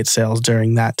affiliate sales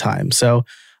during that time. So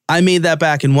I made that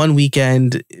back in one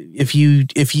weekend. If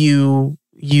you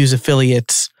use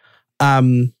affiliates,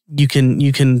 you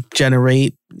can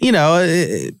generate,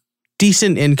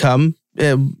 decent income,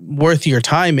 worth your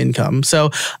time income.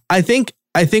 So I think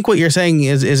what you're saying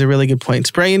is a really good point.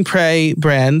 Spray and pray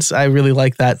brands. I really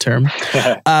like that term.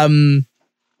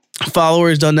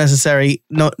 Followers don't necessarily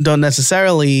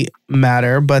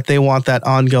matter, but they want that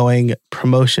ongoing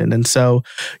promotion. And so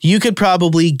you could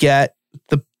probably get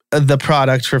the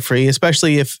product for free,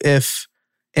 especially if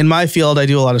in my field, I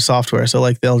do a lot of software. So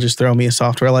like they'll just throw me a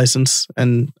software license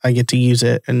and I get to use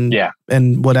it and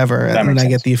whatever. And I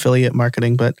get the affiliate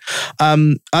marketing. But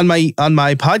on my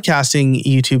podcasting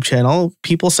YouTube channel,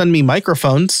 people send me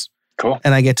microphones. Cool.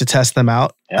 And I get to test them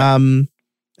out. Yeah. And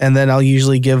then I'll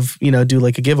usually do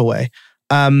like a giveaway.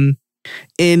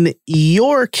 In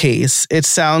your case, it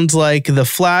sounds like the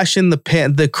flash in the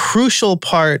pan, the crucial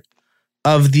part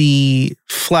of the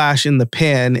flash in the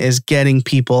pan is getting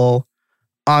people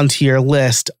onto your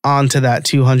list, onto that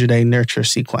 200-day nurture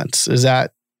sequence. Does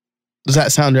that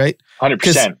sound right?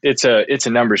 100%. It's a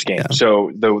numbers game. Yeah.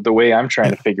 So the way I'm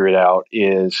trying to figure it out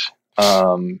is,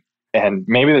 and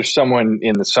maybe there's someone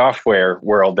in the software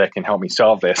world that can help me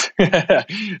solve this.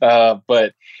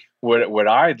 But what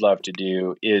I'd love to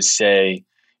do is say,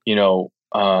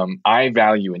 I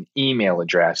value an email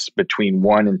address between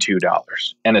 $1 and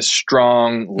 $2 and a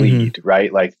strong lead,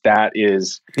 right? Like that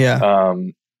is,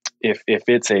 if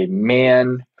it's a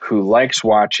man who likes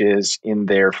watches in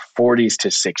their 40s to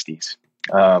 60s,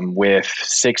 with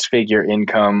 6-figure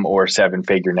income or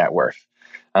 7-figure net worth,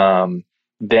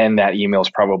 then that email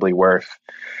is probably worth,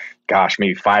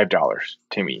 maybe $5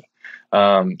 to me.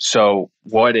 So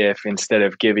what if instead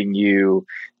of giving you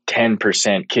 10%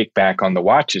 kickback on the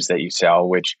watches that you sell,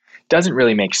 which doesn't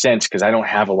really make sense because I don't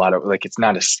have a lot of, it's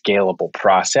not a scalable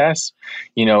process.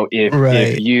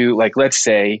 If you, let's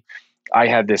say I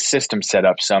had this system set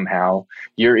up somehow,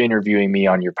 you're interviewing me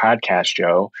on your podcast,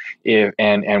 Joe,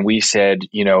 and we said,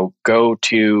 go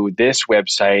to this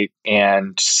website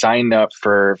and sign up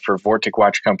for Vortic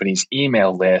Watch Company's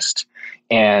email list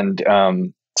and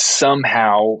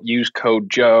somehow use code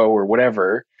Joe or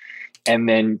whatever. And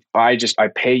then I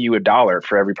pay you $1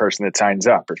 for every person that signs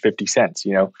up, or 50 cents,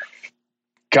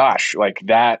 like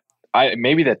that.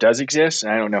 Maybe that does exist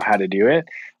and I don't know how to do it.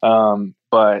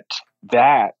 But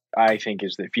that I think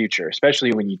is the future,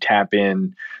 especially when you tap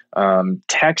in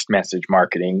text message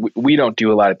marketing. We don't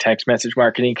do a lot of text message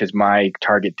marketing because my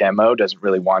target demo doesn't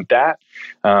really want that.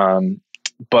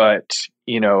 But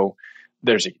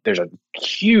there's a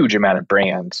huge amount of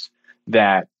brands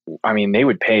that, they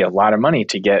would pay a lot of money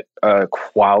to get a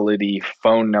quality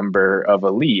phone number of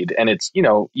a lead. And it's,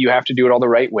 you have to do it all the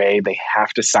right way. They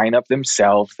have to sign up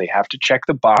themselves. They have to check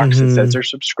the box that says they're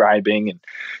subscribing and,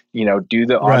 do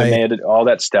the automated, all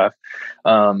that stuff.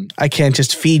 I can't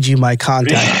just feed you my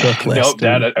contact book list.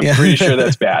 Nope, I'm pretty sure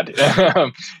that's bad.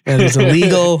 That is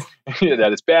illegal. Yeah,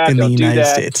 that is bad. In Don't the do United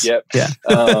that. States. Yep. Yeah.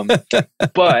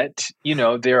 But,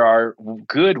 there are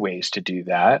good ways to do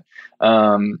that.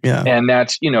 And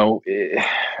that's,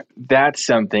 that's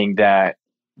something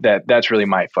that's really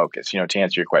my focus, to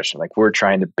answer your question. We're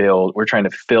trying to fill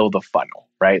the funnel,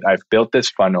 right? I've built this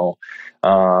funnel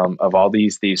of all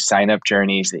these sign up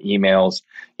journeys, the emails.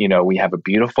 We have a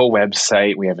beautiful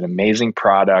website. We have an amazing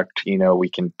product. We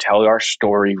can tell our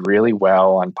story really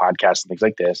well on podcasts and things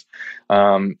like this.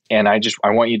 And I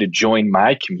want you to join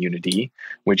my community,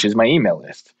 which is my email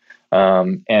list.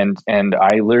 And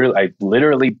I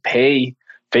literally pay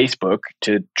Facebook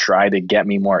to try to get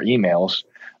me more emails.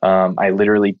 I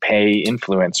literally pay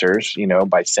influencers,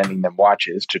 by sending them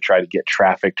watches to try to get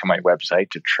traffic to my website,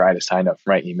 to try to sign up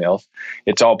for my emails.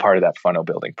 It's all part of that funnel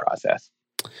building process.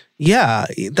 Yeah,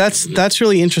 that's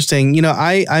really interesting.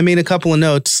 I made a couple of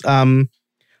notes.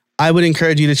 I would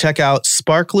encourage you to check out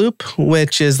Sparkloop,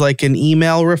 which is like an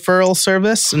email referral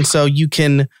service. And so you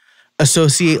can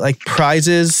associate like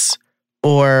prizes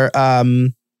or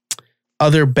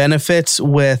other benefits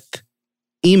with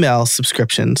email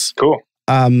subscriptions. Cool.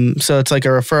 So it's like a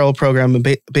referral program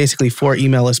basically for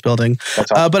email list building.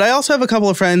 That's awesome. But I also have a couple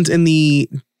of friends in the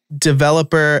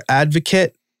developer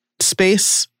advocate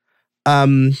space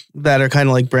that are kind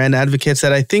of like brand advocates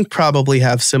that I think probably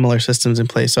have similar systems in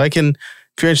place. So if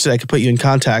you're interested, I could put you in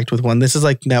contact with one. This is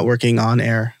like networking on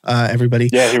air, everybody.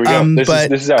 Yeah, here we go.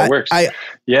 This is how it works. I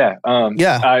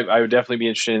would definitely be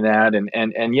interested in that.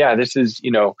 And yeah, this is,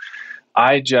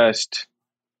 I just,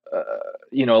 a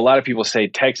lot of people say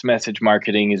text message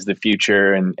marketing is the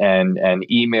future and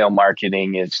email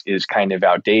marketing is kind of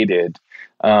outdated.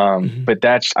 But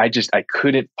I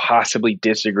couldn't possibly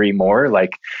disagree more.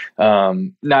 Like,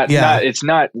 it's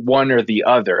not one or the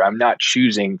other. I'm not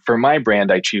choosing for my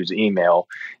brand. I choose email,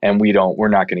 and we're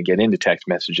not going to get into text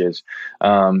messages.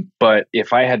 But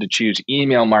if I had to choose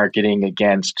email marketing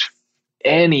against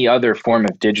any other form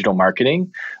of digital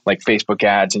marketing, like Facebook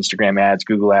ads, Instagram ads,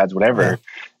 Google ads, whatever,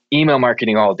 email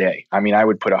marketing all day. I mean, I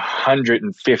would put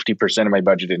 150% of my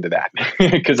budget into that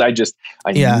because I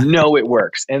know it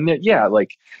works. And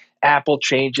like Apple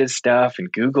changes stuff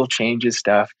and Google changes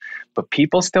stuff, but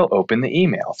people still open the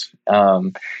emails.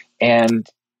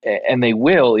 And they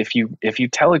will if you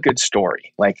tell a good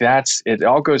story. Like it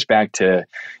all goes back to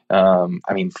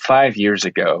 5 years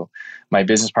ago, my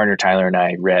business partner Tyler and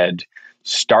I read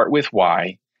Start With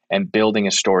Why and Building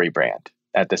a Story Brand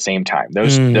at the same time.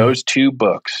 Those two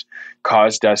books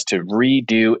caused us to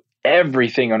redo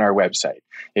everything on our website.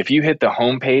 If you hit the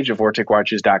homepage of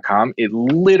vortecwatches.com, it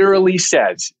literally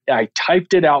says, I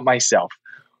typed it out myself,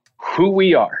 who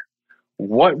we are,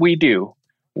 what we do,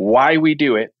 why we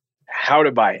do it, how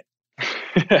to buy it.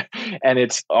 And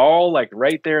it's all like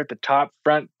right there at the top,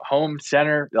 front, home,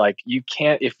 center. Like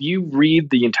if you read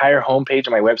the entire homepage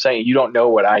of my website and you don't know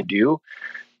what I do,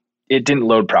 it didn't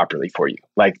load properly for you.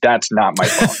 Like, that's not my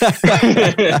fault.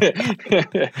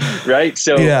 Right.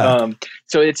 So,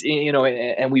 so it's,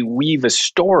 and we weave a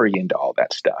story into all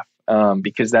that stuff,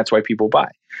 because that's why people buy.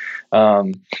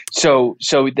 So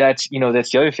that's,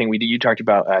 that's the other thing we do. You talked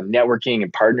about networking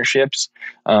and partnerships.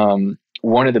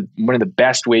 One of the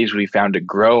best ways we found to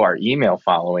grow our email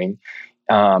following,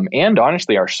 and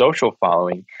honestly, our social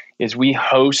following, is we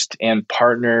host and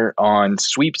partner on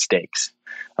sweepstakes.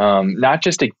 Not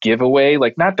just a giveaway,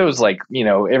 like not those like,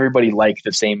 everybody like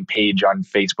the same page on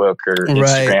Facebook or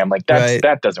Instagram. Like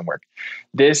that doesn't work.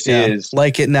 This is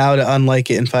like it now to unlike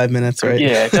it in 5 minutes, right?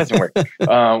 Yeah, it doesn't work.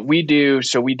 We did,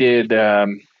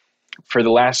 for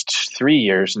the last 3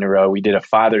 years in a row, we did a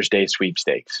Father's Day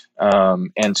sweepstakes.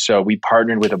 And so we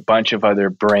partnered with a bunch of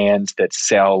other brands that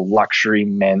sell luxury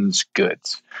men's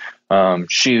goods,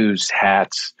 shoes,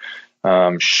 hats,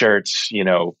 shirts,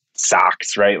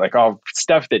 socks, right? Like all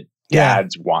stuff that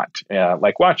dads want,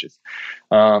 like watches.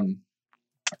 And,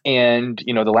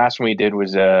 the last one we did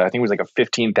was, I think it was like a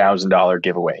 $15,000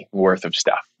 giveaway worth of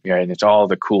stuff. Right? And it's all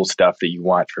the cool stuff that you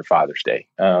want for Father's Day.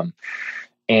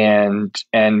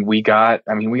 And we got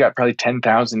probably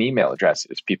 10,000 email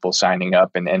addresses, people signing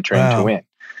up and entering to win.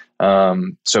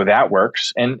 So that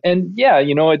works. And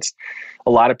it's, a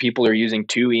lot of people are using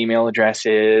 2 email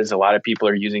addresses. A lot of people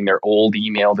are using their old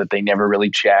email that they never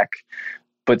really check.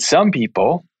 But some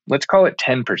people, let's call it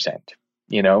 10%.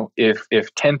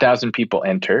 If 10,000 people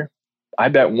enter, I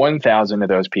bet 1,000 of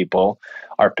those people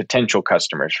are potential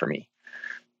customers for me.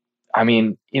 I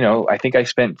mean, I think I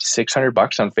spent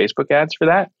 $600 on Facebook ads for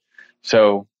that.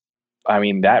 So, I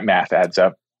mean, that math adds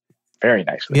up very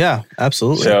nicely. Yeah,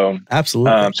 absolutely. So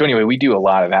anyway, we do a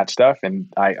lot of that stuff, and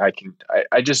I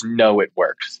just know it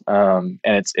works. And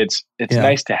it's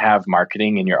nice to have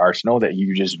marketing in your arsenal that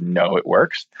you just know it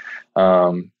works.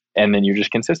 And then you're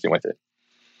just consistent with it.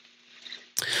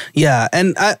 Yeah.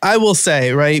 And I will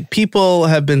say, right, people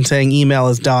have been saying email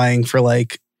is dying for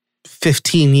like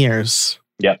 15 years.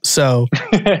 Yeah. So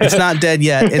it's not dead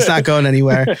yet. It's not going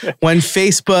anywhere. When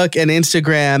Facebook and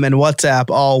Instagram and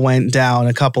WhatsApp all went down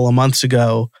a couple of months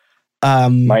ago,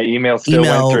 my email still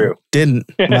went through. Didn't.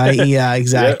 Yeah,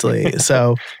 exactly. Yep.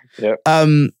 So,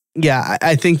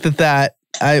 I think that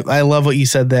I love what you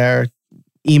said there.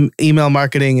 Email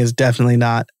marketing is definitely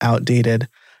not outdated.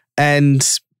 And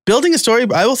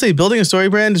I will say Building a Story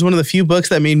Brand is one of the few books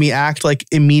that made me act like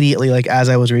immediately, like as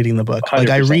I was reading the book. 100%. Like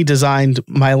I redesigned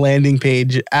my landing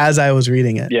page as I was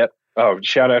reading it. Yep. Oh,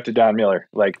 shout out to Don Miller.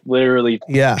 Like literally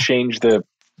changed the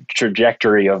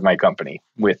trajectory of my company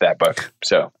with that book.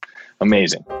 So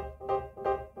amazing.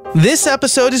 This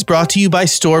episode is brought to you by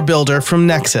Store Builder from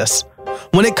Nexus.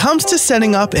 When it comes to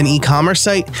setting up an e-commerce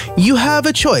site, you have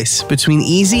a choice between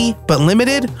easy but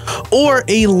limited or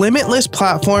a limitless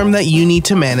platform that you need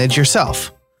to manage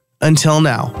yourself. Until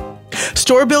now.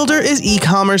 Store Builder is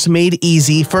e-commerce made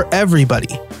easy for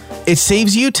everybody. It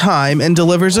saves you time and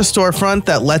delivers a storefront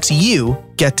that lets you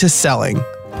get to selling.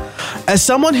 As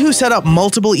someone who set up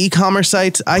multiple e-commerce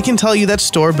sites, I can tell you that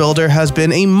Store Builder has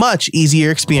been a much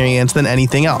easier experience than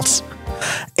anything else.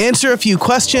 Answer a few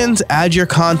questions, add your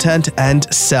content, and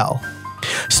sell.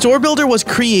 Store Builder was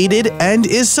created and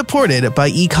is supported by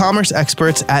e-commerce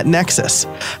experts at Nexus.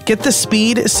 Get the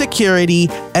speed, security,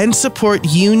 and support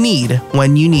you need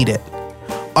when you need it.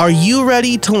 Are you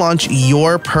ready to launch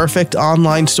your perfect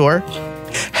online store?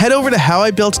 Head over to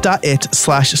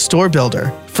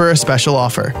howibuilt.it/storebuilder for a special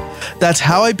offer. That's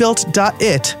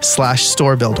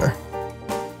howibuilt.it/storebuilder.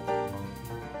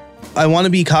 I want to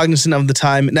be cognizant of the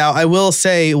time. Now, I will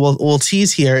say, we'll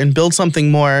tease here and build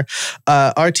something more.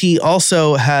 RT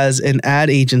also has an ad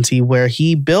agency where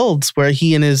he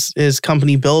and his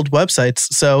company build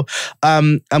websites. So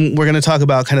we're going to talk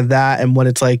about kind of that and what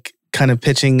it's like kind of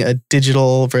pitching a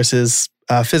digital versus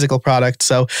physical product.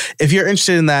 So if you're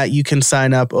interested in that, you can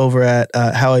sign up over at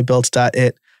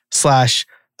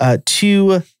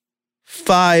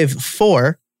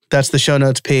howibuilt.it/254. That's the show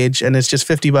notes page, and it's just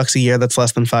 $50 a year. That's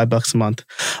less than $5 a month.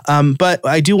 But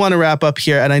I do want to wrap up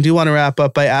here, and I do want to wrap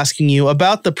up by asking you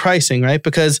about the pricing, right?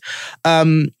 Because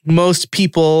most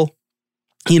people,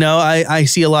 I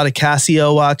see a lot of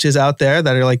Casio watches out there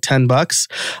that are like $10.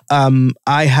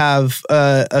 I have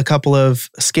a couple of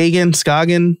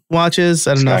Skagen watches.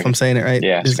 I don't know if I'm saying it right.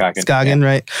 Yeah, Skagen,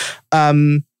 right?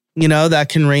 That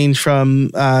can range from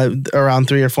around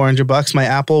 $300 or $400. My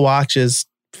Apple Watch is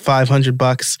 $500.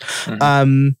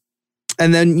 Mm-hmm.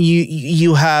 And then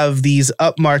you have these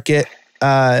upmarket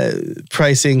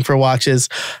pricing for watches.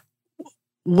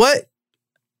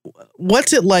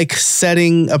 What's it like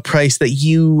setting a price that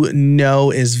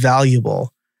is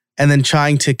valuable and then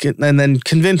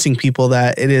convincing people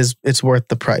that it's worth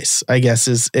the price, I guess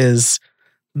is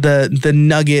the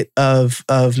nugget of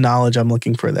knowledge I'm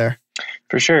looking for there.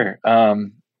 For sure.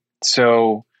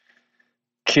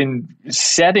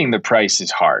 Setting the price is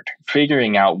hard.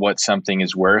 Figuring out what something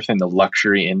is worth in the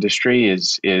luxury industry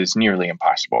is nearly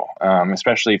impossible,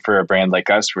 especially for a brand like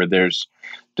us where there's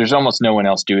almost no one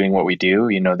else doing what we do.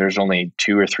 There's only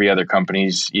 2 or 3 other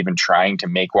companies even trying to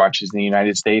make watches in the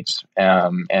United States,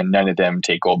 and none of them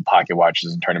take gold pocket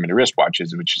watches and turn them into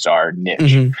wristwatches, which is our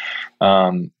niche.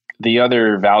 Mm-hmm. The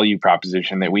other value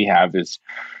proposition that we have is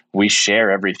we share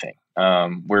everything.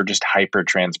 We're just hyper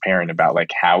transparent about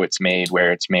like how it's made,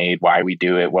 where it's made, why we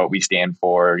do it, what we stand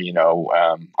for,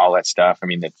 all that stuff. I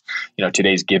mean,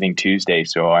 today's Giving Tuesday.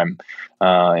 So I'm,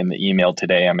 in the email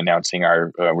today, I'm announcing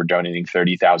we're donating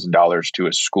 $30,000 to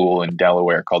a school in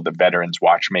Delaware called the Veterans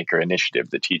Watchmaker Initiative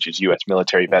that teaches U.S.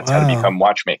 military vets how to become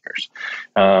watchmakers.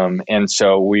 And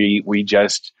so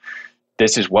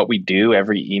this is what we do.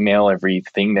 Every email,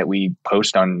 everything that we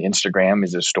post on Instagram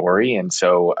is a story. And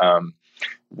so,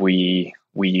 we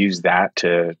use that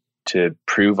to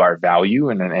prove our value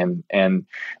and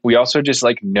we also just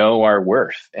like know our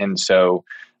worth. And so,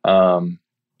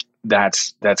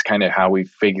 that's kind of how we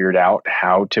figured out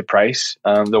how to price,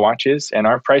 the watches, and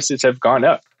our prices have gone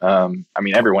up.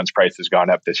 Everyone's price has gone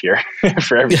up this year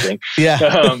for everything.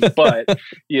 Yeah. But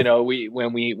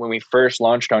when we first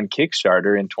launched on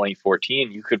Kickstarter in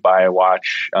 2014, you could buy a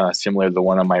watch, similar to the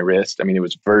one on my wrist. It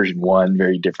was version 1,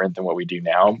 very different than what we do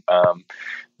now.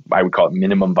 I would call it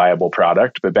minimum viable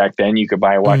product, but back then you could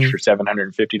buy a watch for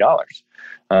 $750.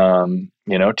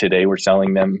 Today we're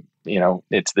selling them,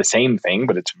 it's the same thing,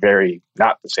 but it's very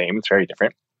not the same. It's very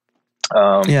different,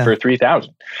 for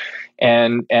 $3,000.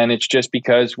 And it's just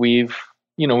because we've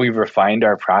refined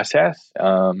our process.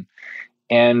 And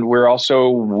we're also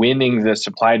winning the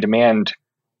supply demand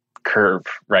curve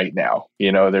right now.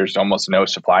 There's almost no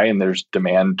supply and there's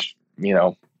demand,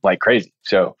 like crazy.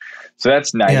 So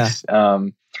that's nice. Yeah.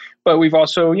 But we've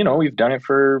also, we've done it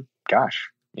for, 8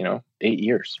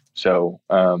 years. So,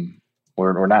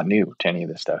 we're not new to any of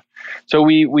this stuff. So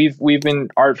we've been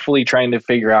artfully trying to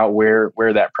figure out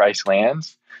where that price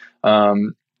lands.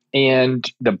 And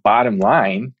the bottom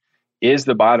line is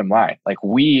the bottom line. Like,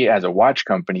 we as a watch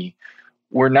company,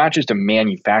 we're not just a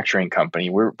manufacturing company.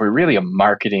 We're really a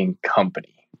marketing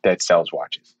company that sells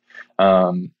watches.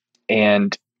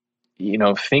 And,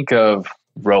 think of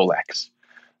Rolex.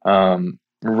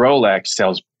 Rolex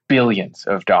sells billions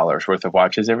of dollars worth of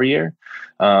watches every year.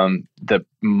 The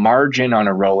margin on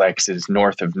a Rolex is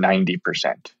north of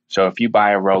 90%. So if you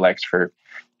buy a Rolex for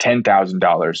 $10,000,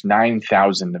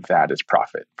 $9,000 of that is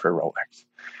profit for Rolex.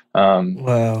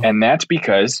 Wow. And that's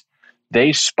because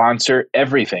they sponsor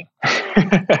everything.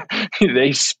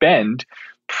 They spend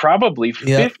probably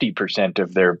 50%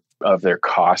 of their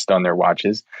cost on their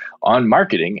watches on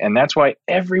marketing. And that's why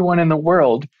everyone in the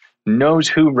world knows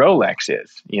who Rolex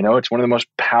is. It's one of the most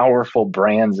powerful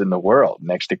brands in the world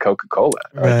next to Coca-Cola.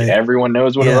 Right. Like, everyone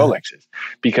knows what a Rolex is,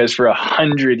 because for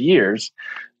 100 years,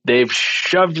 they've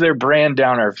shoved their brand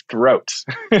down our throats.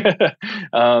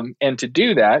 And to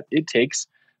do that, it takes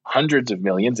hundreds of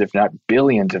millions, if not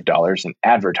billions of dollars in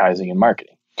advertising and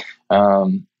marketing.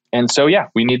 And so,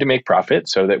 we need to make profit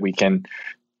so that we can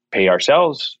pay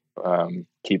ourselves,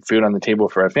 keep food on the table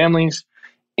for our families,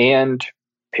 and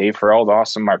pay for all the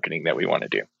awesome marketing that we want to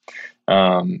do.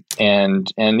 Nice.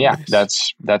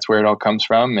 That's where it all comes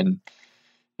from. And,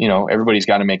 everybody's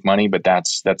got to make money, but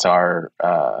that's our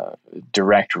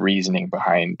direct reasoning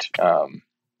behind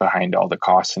all the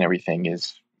costs and everything.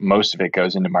 Is most of it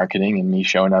goes into marketing and me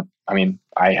showing up. I mean,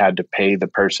 I had to pay the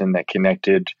person that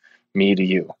connected me to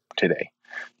you today.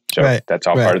 So that's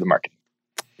all part of the marketing.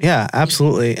 Yeah,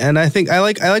 absolutely. And I think I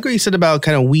like what you said about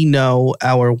kind of, we know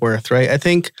our worth, right? I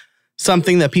think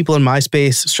something that people in my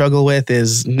space struggle with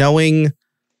is knowing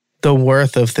the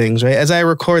worth of things, right? As I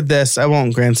record this, I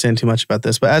won't grandstand too much about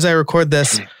this, but as I record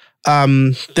this,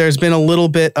 there's been a little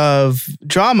bit of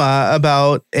drama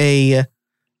about a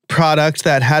product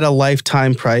that had a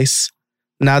lifetime price.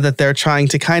 Now that they're trying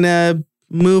to kind of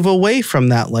move away from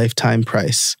that lifetime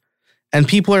price, and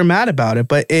people are mad about it,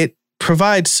 but it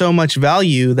provides so much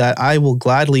value that I will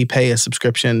gladly pay a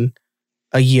subscription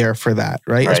a year for that,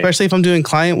 right? Especially if I'm doing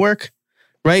client work,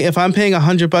 right? If I'm paying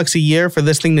 $100 a year for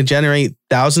this thing to generate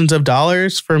thousands of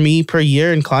dollars for me per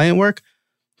year in client work,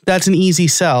 that's an easy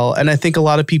sell. And I think a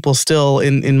lot of people still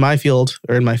in my field,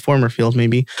 or in my former field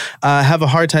maybe, have a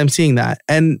hard time seeing that.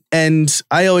 And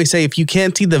I always say, if you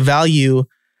can't see the value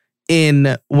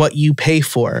in what you pay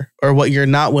for or what you're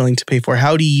not willing to pay for,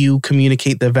 how do you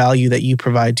communicate the value that you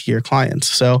provide to your clients?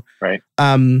 So,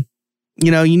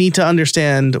 you need to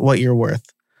understand what you're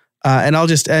worth. And I'll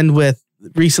just end with,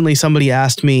 recently somebody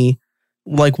asked me,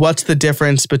 like, what's the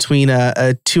difference between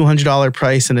a $200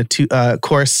 price and a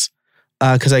course?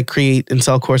 Because I create and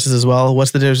sell courses as well.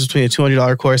 What's the difference between a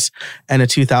 $200 course and a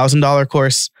 $2,000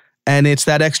 course? And it's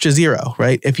that extra zero,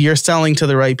 right? If you're selling to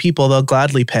the right people, they'll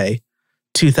gladly pay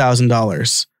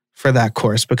 $2,000 for that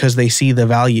course because they see the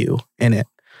value in it.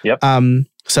 Yep.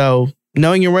 So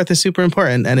knowing your worth is super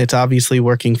important, and it's obviously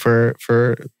working for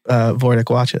Vortic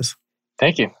watches.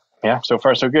 Thank you. Yeah, so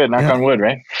far so good. Knock on wood,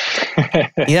 right?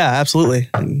 Yeah,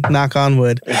 absolutely. Knock on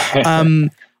wood.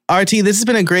 RT, this has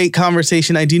been a great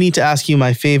conversation. I do need to ask you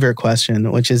my favorite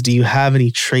question, which is, do you have any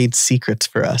trade secrets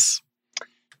for us?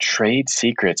 Trade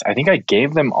secrets. I think I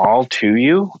gave them all to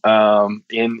you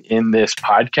in this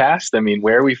podcast. I mean,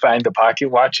 where we find the pocket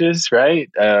watches, right?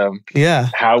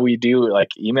 How we do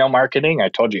like email marketing. I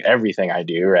told you everything I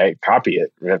do, right? Copy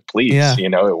it, please. Yeah.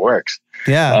 It works.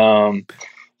 Yeah.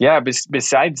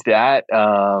 Besides that,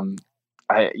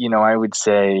 I would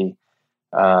say,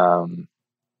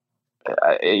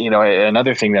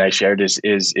 another thing that I shared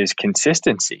is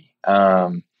consistency.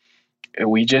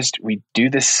 We do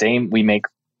the same. We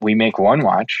make one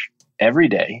watch every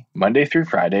day, Monday through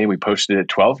Friday. We post it at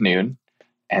 12 noon,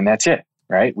 and that's it,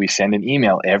 right? We send an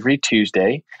email every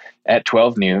Tuesday at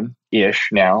 12 noon ish.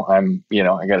 Now I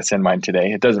got to send mine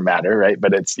today. It doesn't matter, right?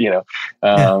 But it's,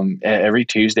 every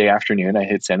Tuesday afternoon I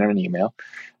hit send an email.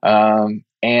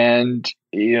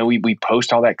 We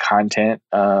post all that content,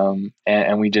 and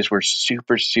we're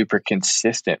super, super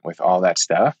consistent with all that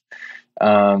stuff.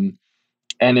 And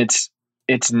it's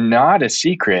not a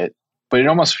secret, but it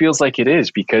almost feels like it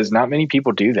is, because not many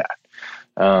people do that.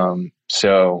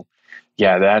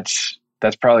 That's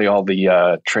probably all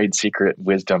the trade secret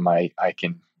wisdom I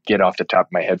can get off the top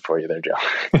of my head for you there, Joe.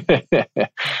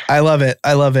 I love it.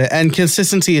 And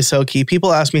consistency is so key.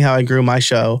 People ask me how I grew my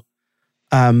show.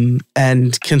 And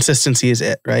consistency is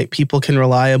it, right? People can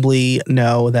reliably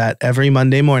know that every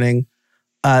Monday morning,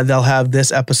 they'll have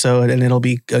this episode and it'll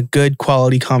be a good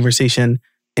quality conversation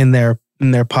in their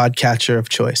podcatcher of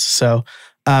choice. So,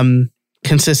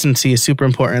 consistency is super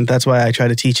important. That's why I try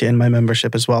to teach it in my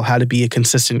membership as well, how to be a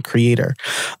consistent creator.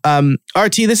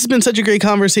 RT, this has been such a great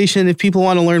conversation. If people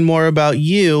want to learn more about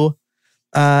you,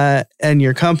 and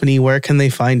your company, where can they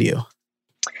find you?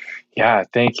 Yeah,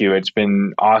 thank you. It's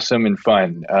been awesome and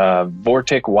fun.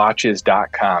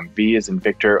 Vorticwatches.com. V as in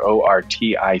Victor,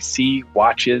 ORTIC,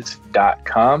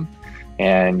 watches.com.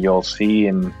 And you'll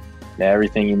see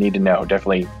everything you need to know.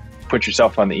 Definitely put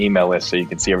yourself on the email list so you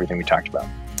can see everything we talked about.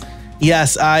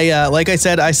 Yes, like I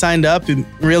said, I signed up.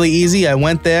 Really easy. I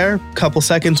went there. A couple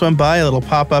seconds went by. A little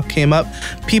pop-up came up.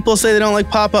 People say they don't like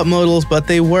pop-up modals, but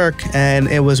they work, and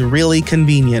it was really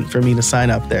convenient for me to sign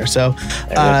up there. So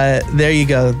there you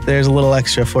go. There's a little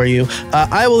extra for you.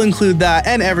 I will include that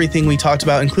and everything we talked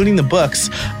about, including the books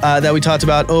that we talked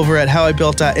about over at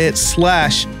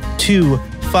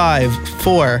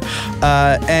howibuilt.it/254.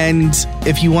 And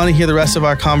if you want to hear the rest of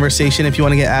our conversation, if you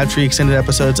want to get ad-free extended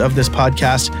episodes of this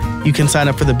podcast, you can sign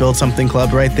up for the Build Something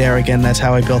Club right there. Again, that's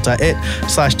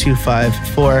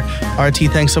howibuilt.it/254.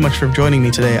 RT, thanks so much for joining me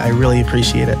today. I really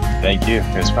appreciate it. Thank you.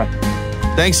 It was fun.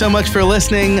 Thanks so much for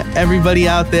listening, everybody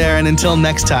out there. And until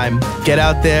next time, get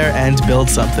out there and build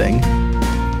something.